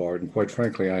responsible for it. And quite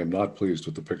frankly, I am not pleased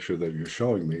with the picture that you're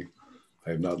showing me.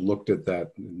 I have not looked at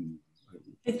that.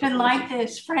 It's been like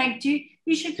this, Frank.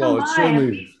 You should come by at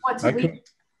least once a week.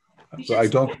 I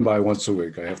don't come by once a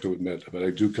week, I have to admit, but I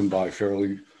do come by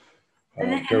fairly periodically. In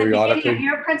the beginning of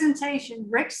your presentation,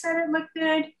 Rick said it looked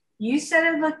good. You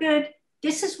said it looked good.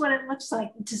 This is what it looks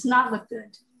like. It does not look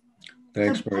good.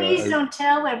 Thanks, so Maria. Please don't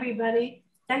tell everybody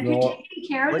that you're taking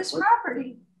care of this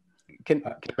property. Can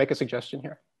I make a suggestion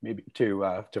here? Maybe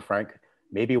to Frank.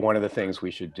 Maybe one of the things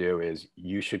we should do is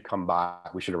you should come by.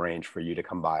 We should arrange for you to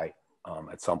come by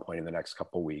at some point in the next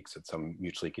couple of weeks at some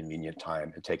mutually convenient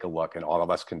time and take a look, and all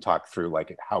of us can talk through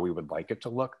like how we would like it to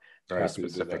look very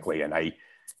specifically. And I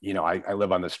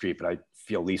live on the street, but I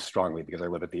feel least strongly because I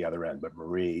live at the other end. But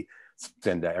Marie,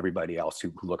 Cinda, everybody else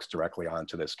who looks directly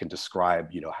onto this can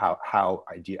describe, how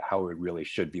it really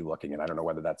should be looking. And I don't know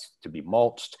whether that's to be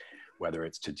mulched, whether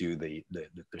it's to do the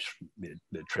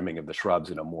trimming of the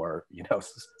shrubs in a more,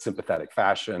 sympathetic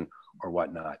fashion or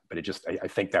whatnot. But I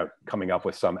think that coming up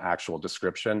with some actual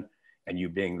description and you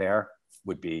being there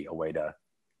would be a way to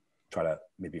try to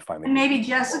maybe find. And maybe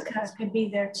Jessica could be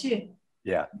there too.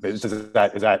 Yeah, but is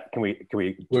that can we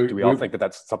do we all think that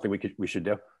that's something we should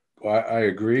do? I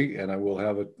agree, and I will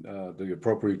have the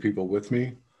appropriate people with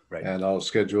me. Right. And I'll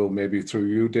schedule maybe through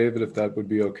you, David, if that would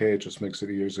be okay. It just makes it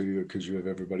easier because you have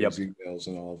everybody's emails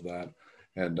and all of that.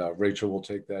 And Rachel will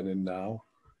take that in now,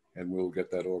 and we'll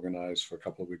get that organized for a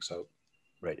couple of weeks out.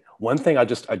 Right. One thing I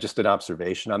just an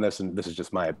observation on this, and this is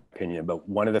just my opinion, but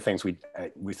one of the things we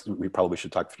probably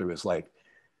should talk through is like,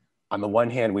 on the one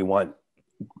hand, we want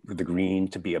the green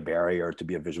to be a barrier, to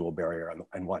be a visual barrier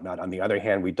and whatnot. On the other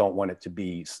hand, we don't want it to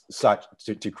be such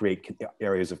to create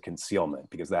areas of concealment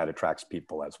because that attracts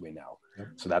people, as we know. Yep.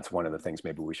 So that's one of the things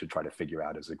maybe we should try to figure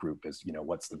out as a group is,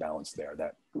 what's the balance there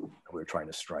that we're trying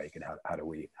to strike, and how do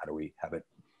we have it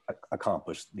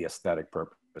accomplish the aesthetic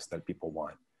purpose that people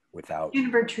want without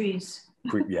juniper trees.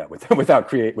 without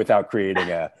creating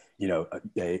a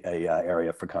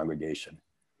area for congregation.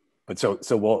 But so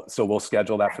we'll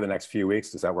schedule that for the next few weeks.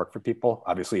 Does that work for people?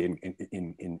 Obviously,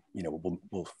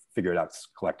 we'll figure it out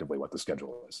collectively what the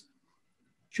schedule is.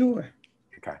 Sure.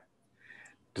 Okay.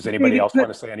 Does anybody else want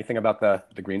to say anything about the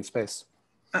green space?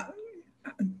 I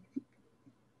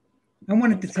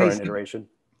wanted to say current iteration.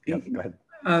 Yep, go ahead.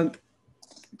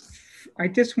 I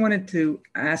just wanted to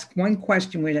ask one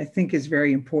question, which I think is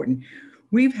very important.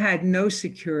 We've had no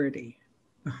security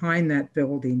behind that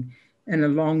building and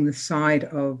along the side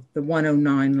of the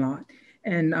 109 lot.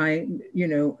 And I,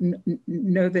 know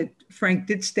that Frank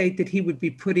did state that he would be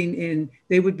putting in,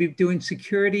 they would be doing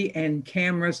security and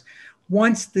cameras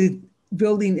once the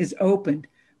building is opened.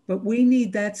 But we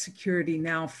need that security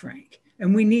now, Frank,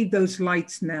 and we need those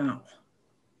lights now.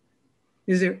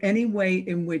 Is there any way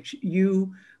in which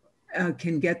you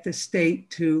can get the state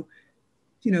to,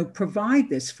 provide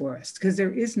this for us? Because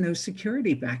there is no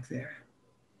security back there.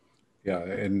 Yeah,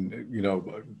 and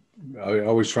I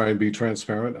always try and be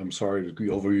transparent. I'm sorry to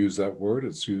overuse that word.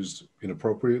 It's used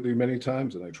inappropriately many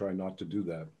times, and I try not to do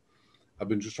that. I've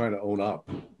been just trying to own up,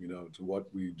 to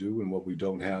what we do and what we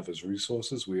don't have as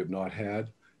resources. We have not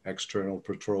had external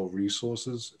patrol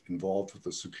resources involved with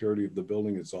the security of the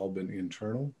building. It's all been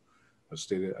internal.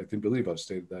 I believe I've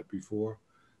stated that before.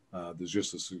 There's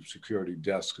just a security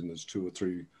desk, and there's 2 or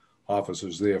 3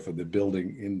 officers there for the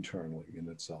building internally in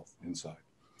itself, inside.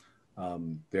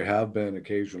 There have been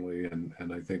occasionally,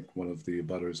 and I think one of the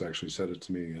abutters actually said it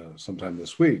to me sometime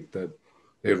this week, that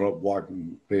they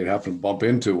happened to bump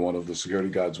into one of the security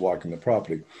guards walking the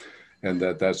property, and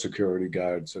that security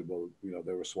guard said, well,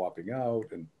 they were swapping out.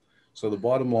 And so the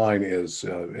bottom line is,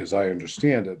 as I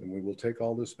understand it, and we will take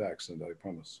all this back, Cindy, I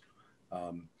promise.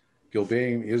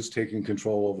 Gilbane is taking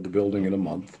control over the building in a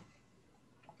month,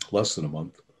 less than a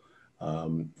month.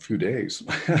 Few days.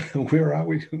 Where are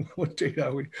we? What date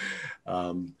are we?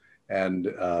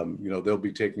 They'll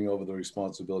be taking over the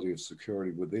responsibility of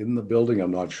security within the building.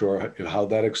 I'm not sure how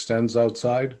that extends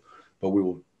outside, but we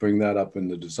will bring that up in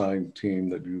the design team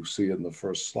that you see in the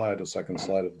first slide, the second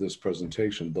slide of this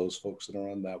presentation. Those folks that are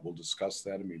on that will discuss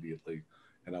that immediately,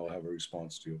 and I will have a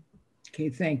response to you. Okay,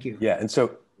 thank you. Yeah, and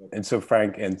so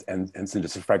Frank and Cindy,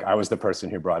 so Frank, I was the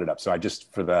person who brought it up. So I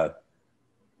just, for the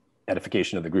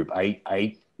edification of the group,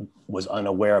 I was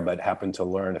unaware, but happened to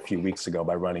learn a few weeks ago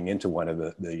by running into one of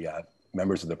the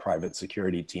members of the private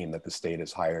security team that the state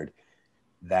has hired,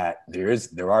 that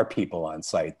there are people on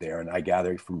site there. And I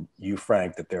gathered from you,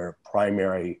 Frank, that their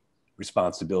primary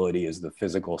responsibility is the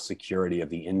physical security of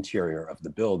the interior of the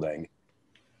building.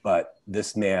 But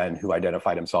this man, who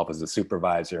identified himself as a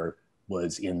supervisor,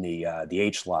 was in the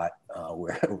H lot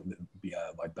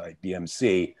by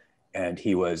BMC, and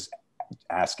he was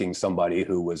asking somebody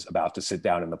who was about to sit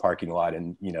down in the parking lot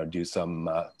and do some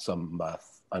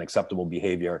unacceptable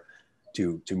behavior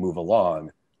to move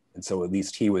along. And so at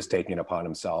least he was taking it upon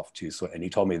himself to, and he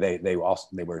told me they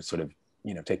were sort of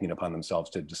taking it upon themselves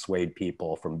to dissuade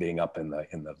people from being up in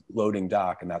the loading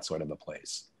dock and that sort of a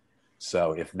place.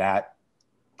 So if that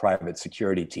private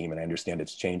security team, and I understand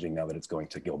it's changing now that it's going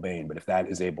to Gilbane, but if that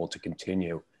is able to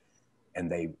continue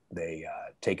and they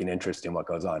take an interest in what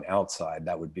goes on outside,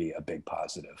 that would be a big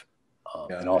positive.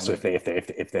 And also if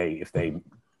they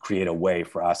create a way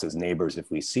for us as neighbors,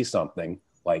 if we see something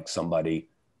like somebody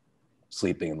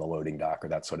sleeping in the loading dock or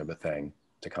that sort of a thing,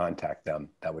 to contact them,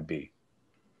 that would be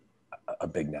a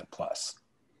big net plus.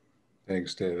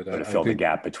 Thanks, David. To fill the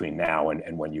gap between now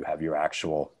and when you have your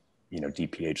actual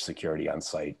DPH security on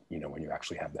site, when you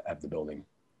actually have the building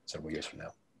several years from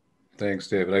now. Thanks,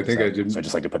 David. I think I didn't. So I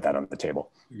just like to put that on the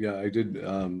table. Yeah, I did.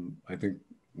 I think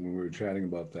when we were chatting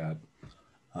about that,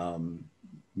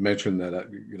 mentioned that,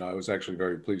 I was actually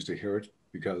very pleased to hear it,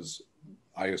 because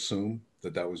I assume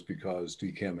that was because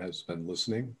DCAMM has been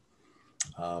listening,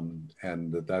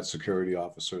 and that security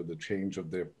officer, the change of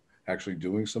their actually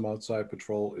doing some outside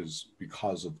patrol is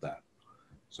because of that.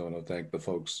 So I want to thank the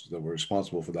folks that were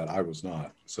responsible for that. I was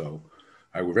not. So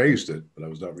I raised it, but I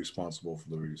was not responsible for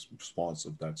the response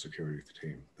of that security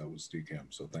team. That was DCAMM.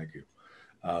 So thank you.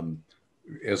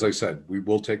 As I said, we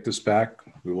will take this back.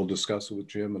 We will discuss it with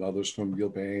Jim and others from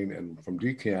Gilbane and from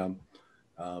DCAMM,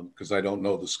 because I don't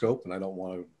know the scope and I don't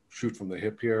want to shoot from the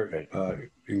hip here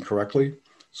incorrectly.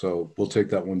 So we'll take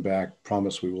that one back.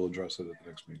 Promise we will address it at the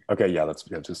next meeting. Okay, yeah, let's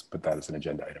just put that as an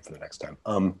agenda item for the next time.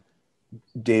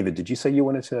 David, did you say you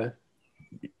wanted to?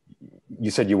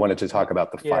 You said you wanted to talk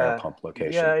about the fire pump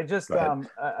location. Yeah, I just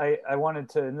I wanted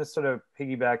to, and this sort of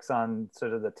piggybacks on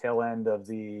sort of the tail end of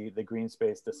the green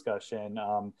space discussion.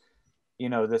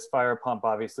 This fire pump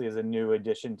obviously is a new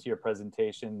addition to your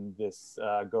presentation this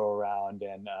go around,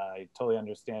 and I totally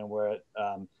understand where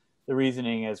the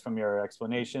reasoning is from your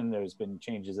explanation. There's been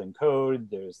changes in code.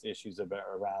 There's issues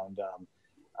around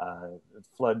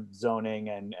flood zoning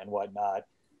and whatnot.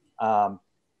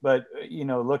 But,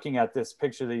 looking at this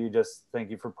picture that you just,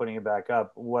 thank you for putting it back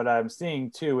up. What I'm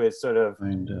seeing too is sort of,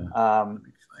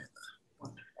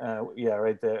 yeah,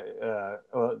 right there.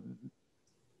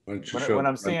 What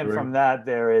I'm seeing from that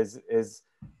there is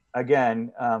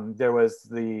again, there was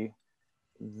the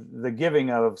giving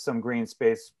of some green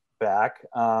space back,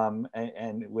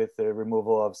 and with the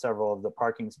removal of several of the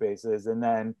parking spaces. And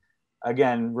then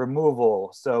again,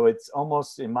 removal. So it's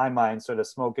almost, in my mind, sort of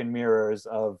smoke and mirrors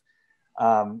of,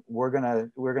 we're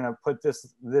gonna put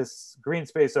this green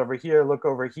space over here, look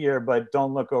over here, but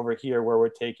don't look over here where we're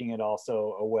taking it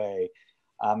also away,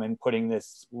 and putting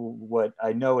this, what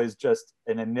I know is just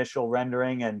an initial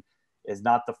rendering and is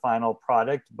not the final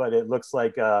product, but it looks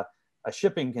like a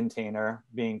shipping container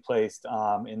being placed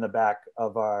in the back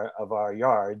of our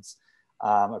yards,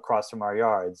 across from our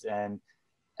yards, and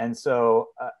so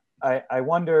I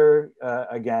wonder,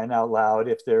 again, out loud,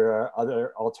 if there are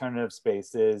other alternative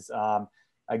spaces,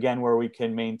 again, where we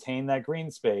can maintain that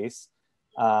green space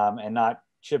and not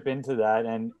chip into that.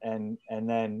 And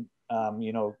then,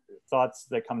 you know, thoughts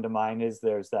that come to mind is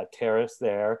there's that terrace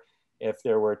there. If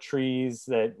there were trees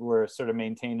that were sort of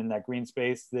maintained in that green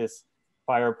space, this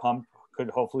fire pump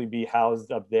could hopefully be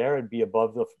housed up there and be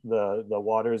above the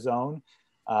water zone,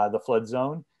 the flood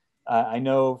zone. I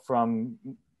know from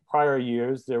prior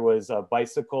years, there was a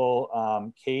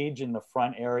bicycle cage in the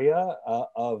front area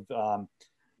of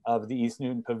the East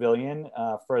Newton Pavilion,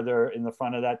 further in the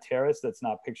front of that terrace that's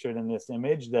not pictured in this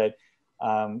image, that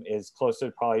is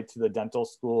closer probably to the dental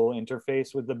school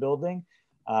interface with the building,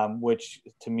 which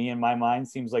to me, in my mind,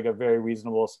 seems like a very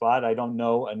reasonable spot. I don't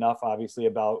know enough, obviously,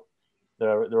 about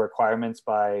the requirements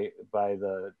by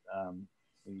the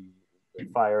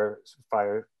fire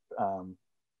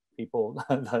people,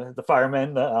 the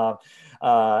firemen,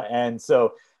 and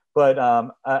so, but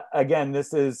again,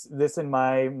 this in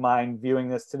my mind, viewing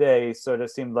this today, sort of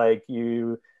seemed like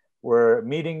you were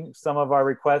meeting some of our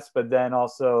requests, but then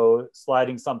also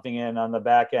sliding something in on the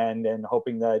back end and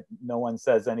hoping that no one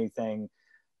says anything,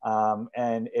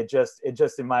 and it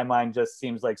just in my mind just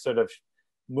seems like sort of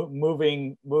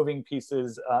moving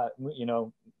pieces, you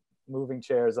know, moving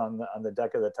chairs on the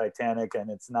deck of the Titanic,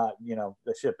 and it's not, you know,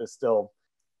 the ship is still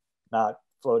not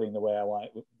floating the way I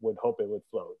would hope it would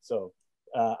float. So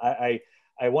I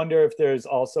wonder if there's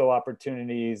also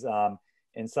opportunities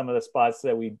in some of the spots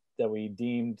that we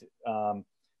deemed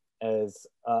as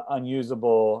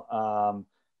unusable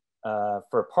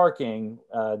for parking,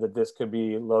 that this could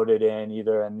be loaded in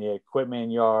either in the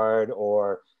equipment yard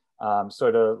or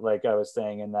sort of like I was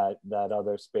saying in that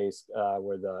other space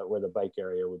where the bike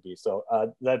area would be. So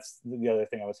that's the other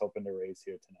thing I was hoping to raise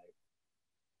here tonight.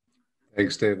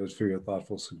 Thanks, David, for your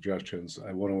thoughtful suggestions.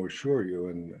 I want to assure you,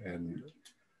 and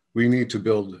we need to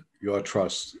build your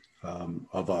trust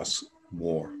of us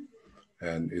more.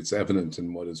 And it's evident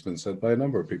in what has been said by a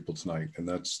number of people tonight. And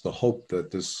that's the hope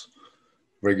that this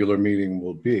regular meeting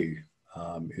will be,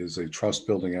 is a trust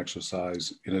building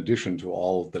exercise in addition to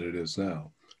all that it is now.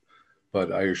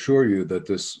 But I assure you that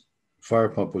this fire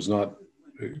pump was not,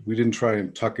 we didn't try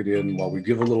and tuck it in while we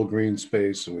give a little green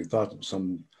space, and we thought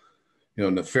some, you know,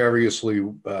 nefariously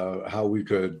how we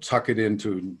could tuck it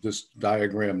into this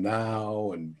diagram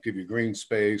now and give you green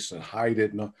space and hide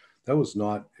it. No, that was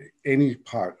not any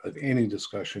part of any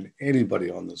discussion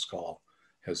anybody on this call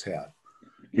has had.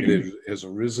 It has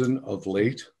arisen of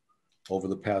late over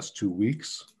the past 2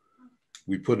 weeks.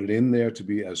 We put it in there to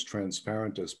be as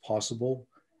transparent as possible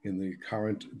in the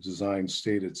current design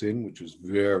state it's in, which is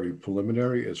very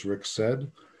preliminary, as Rick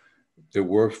said. There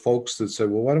were folks that said,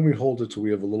 well, why don't we hold it till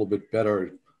we have a little bit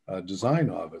better design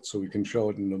of it so we can show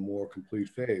it in a more complete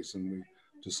phase. And we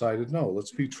decided, no,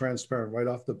 let's be transparent right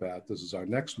off the bat. This is our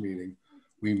next meeting.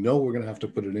 We know we're going to have to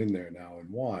put it in there now, and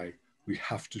why. We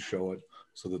have to show it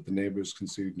so that the neighbors can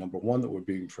see, number one, that we're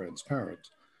being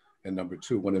transparent, and number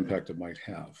two, what impact it might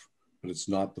have. But it's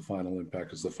not the final impact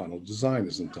because the final design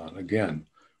isn't done. Again,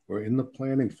 we're in the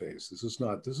planning phase. This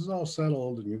is all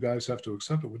settled and you guys have to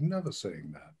accept it. We're never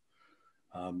saying that.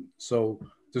 So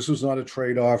this was not a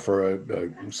trade-off or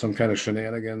some kind of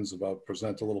shenanigans about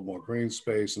present a little more green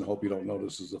space and hope you don't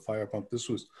notice as a fire pump. This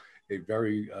was a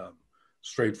very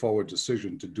straightforward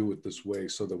decision to do it this way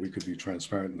so that we could be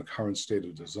transparent in the current state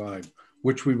of design,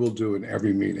 which we will do in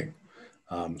every meeting.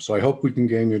 So I hope we can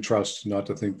gain your trust, not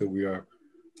to think that we are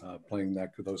playing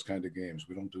those kind of games.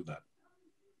 We don't do that.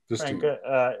 Frank,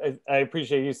 I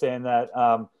appreciate you saying that.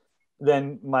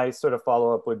 Then my sort of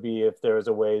follow-up would be if there was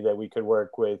a way that we could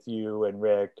work with you and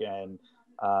Rick and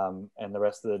the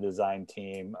rest of the design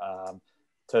team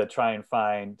to try and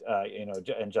find, you know,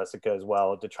 and Jessica as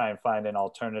well, to try and find an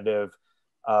alternative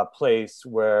place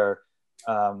where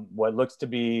what looks to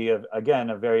be,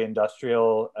 again, a very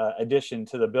industrial addition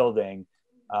to the building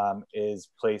is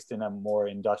placed in a more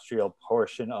industrial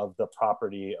portion of the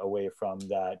property away from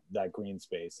that green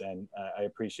space. And I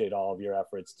appreciate all of your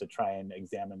efforts to try and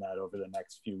examine that over the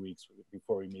next few weeks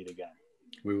before we meet again.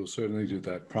 We will certainly do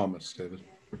that. Promise, David.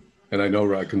 And I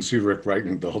know I can see Rick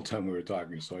writing the whole time we were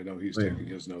talking, so I know he's taking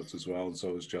his notes as well, and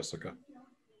so is Jessica.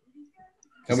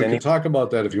 And we can talk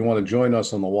about that if you want to join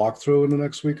us on the walkthrough in the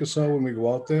next week or so when we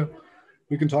go out there.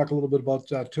 We can talk a little bit about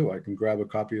that too. I can grab a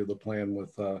copy of the plan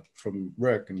with from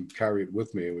Rick and carry it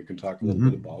with me, and we can talk a little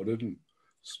bit about it and,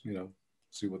 you know,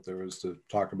 see what there is to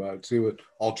talk about, see what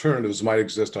alternatives might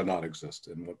exist or not exist,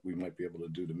 and what we might be able to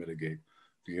do to mitigate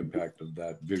the impact of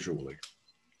that visually.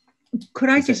 Could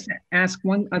I just ask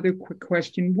one other quick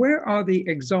question? Where are the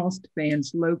exhaust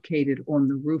fans located on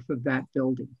the roof of that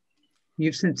building?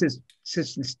 You've since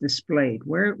it's displayed.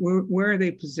 Where are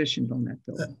they positioned on that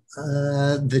building?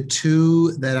 The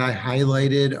two that I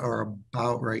highlighted are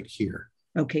about right here.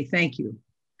 Okay, thank you.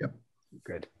 Yep.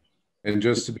 Good. And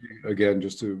just to be, again,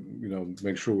 just to, you know,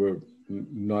 make sure we're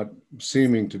not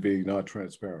seeming to be not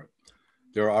transparent.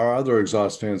 There are other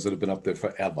exhaust fans that have been up there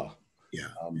forever. Yeah.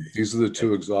 These are the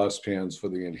two exhaust fans for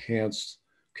the enhanced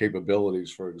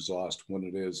capabilities for exhaust when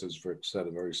it is, as Rick said,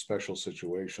 a very special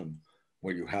situation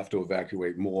where you have to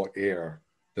evacuate more air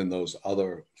than those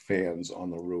other fans on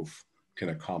the roof can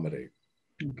accommodate.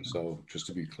 Okay. So just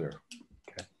to be clear.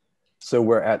 Okay. So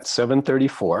we're at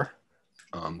 7:34.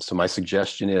 So my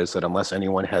suggestion is that unless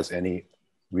anyone has any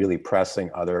really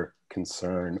pressing other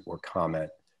concern or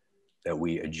comment, that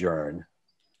we adjourn.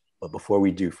 But before we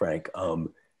do, Frank,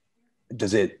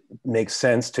 does it make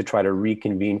sense to try to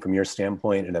reconvene from your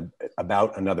standpoint in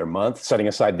about another month, setting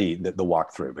aside the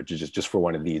walkthrough, but just for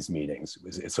one of these meetings?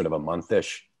 It's sort of a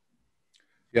month-ish?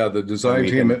 Yeah, the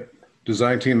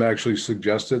design team actually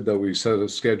suggested that we set a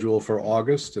schedule for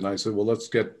August, and I said, well, let's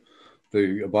get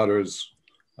the abutters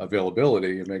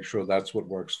availability and make sure that's what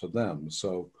works for them.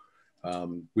 So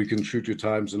we can shoot you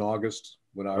times in August.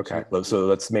 Okay, so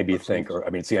let's maybe think, or I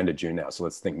mean, it's the end of June now, so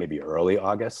let's think maybe early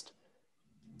August.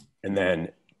 And then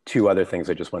two other things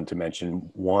I just wanted to mention.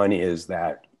 One is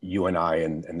that you and I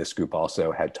and this group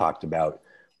also had talked about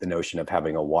the notion of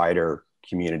having a wider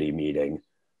community meeting,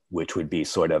 which would be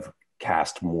sort of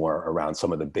cast more around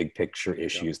some of the big picture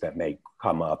issues that may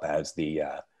come up as the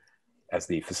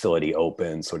facility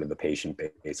opens, sort of the patient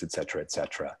base, et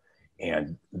cetera,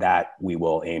 and that we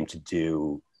will aim to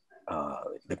do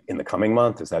in the coming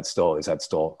month. Is that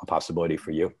still a possibility for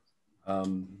you?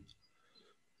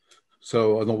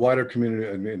 So on the wider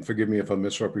community, and forgive me if I'm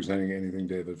misrepresenting anything,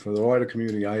 David, for the wider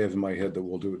community, I have in my head that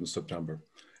we'll do it in September.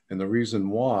 And the reason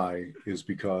why is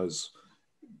because,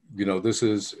 you know, this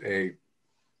is a,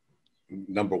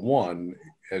 number one,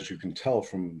 as you can tell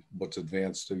from what's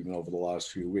advanced even over the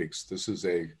last few weeks, this is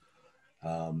a,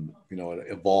 you know, an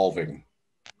evolving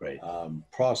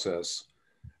process.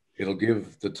 It'll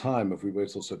give the time, if we wait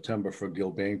till September, for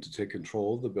Gilbane to take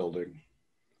control of the building,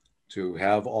 to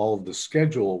have all of the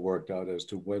schedule worked out as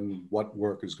to what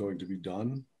work is going to be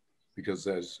done. Because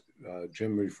as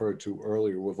Jim referred to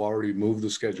earlier, we've already moved the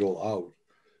schedule out.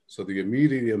 So the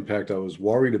immediate impact I was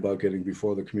worried about getting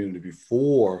before the community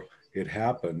before it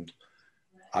happened,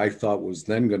 I thought was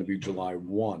then going to be July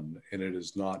 1, and it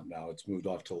is not now. It's moved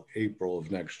off till April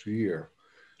of next year.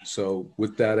 So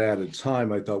with that added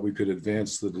time, I thought we could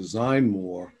advance the design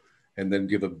more and then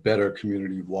give a better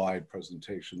community-wide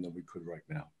presentation than we could right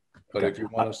now. But if you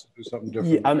want us to do something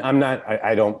different, yeah,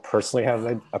 I don't personally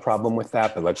have a problem with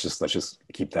that, but let's just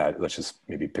keep that. Let's just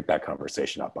maybe pick that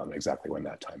conversation up on exactly when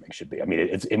that timing should be. I mean,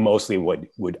 it mostly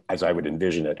would, as I would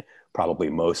envision it, probably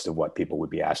most of what people would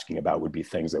be asking about would be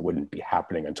things that wouldn't be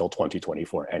happening until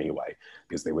 2024 anyway,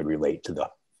 because they would relate to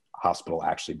the hospital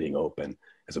actually being open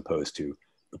as opposed to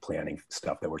the planning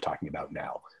stuff that we're talking about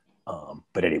now.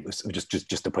 But anyways,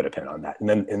 just to put a pin on that,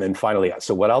 and then finally,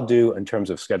 so what I'll do in terms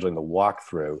of scheduling the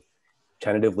walkthrough.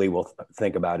 Tentatively, we'll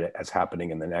think about it as happening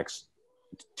in the next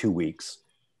 2 weeks.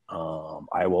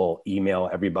 I will email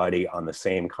everybody on the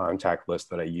same contact list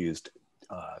that I used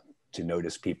to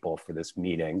notice people for this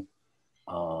meeting.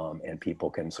 And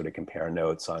people can sort of compare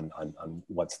notes on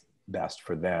what's best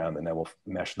for them. And then we'll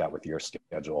mesh that with your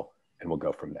schedule and we'll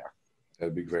go from there.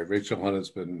 That'd be great. Rachel Hunt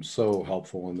has been so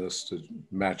helpful in this to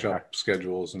match up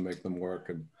schedules and make them work.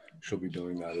 And she'll be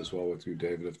doing that as well with you,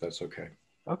 David, if that's okay.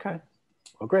 Okay.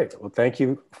 Well, great. Well, thank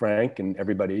you, Frank, and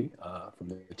everybody from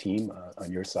the team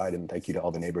on your side. And thank you to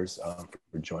all the neighbors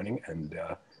for joining. And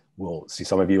we'll see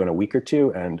some of you in a week or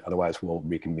two. And otherwise, we'll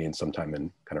reconvene sometime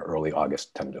in kind of early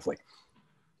August, tentatively.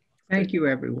 Thank you,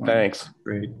 everyone. Thanks.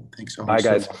 Great. Thanks so much. Bye,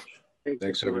 guys.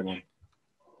 Thanks, everyone.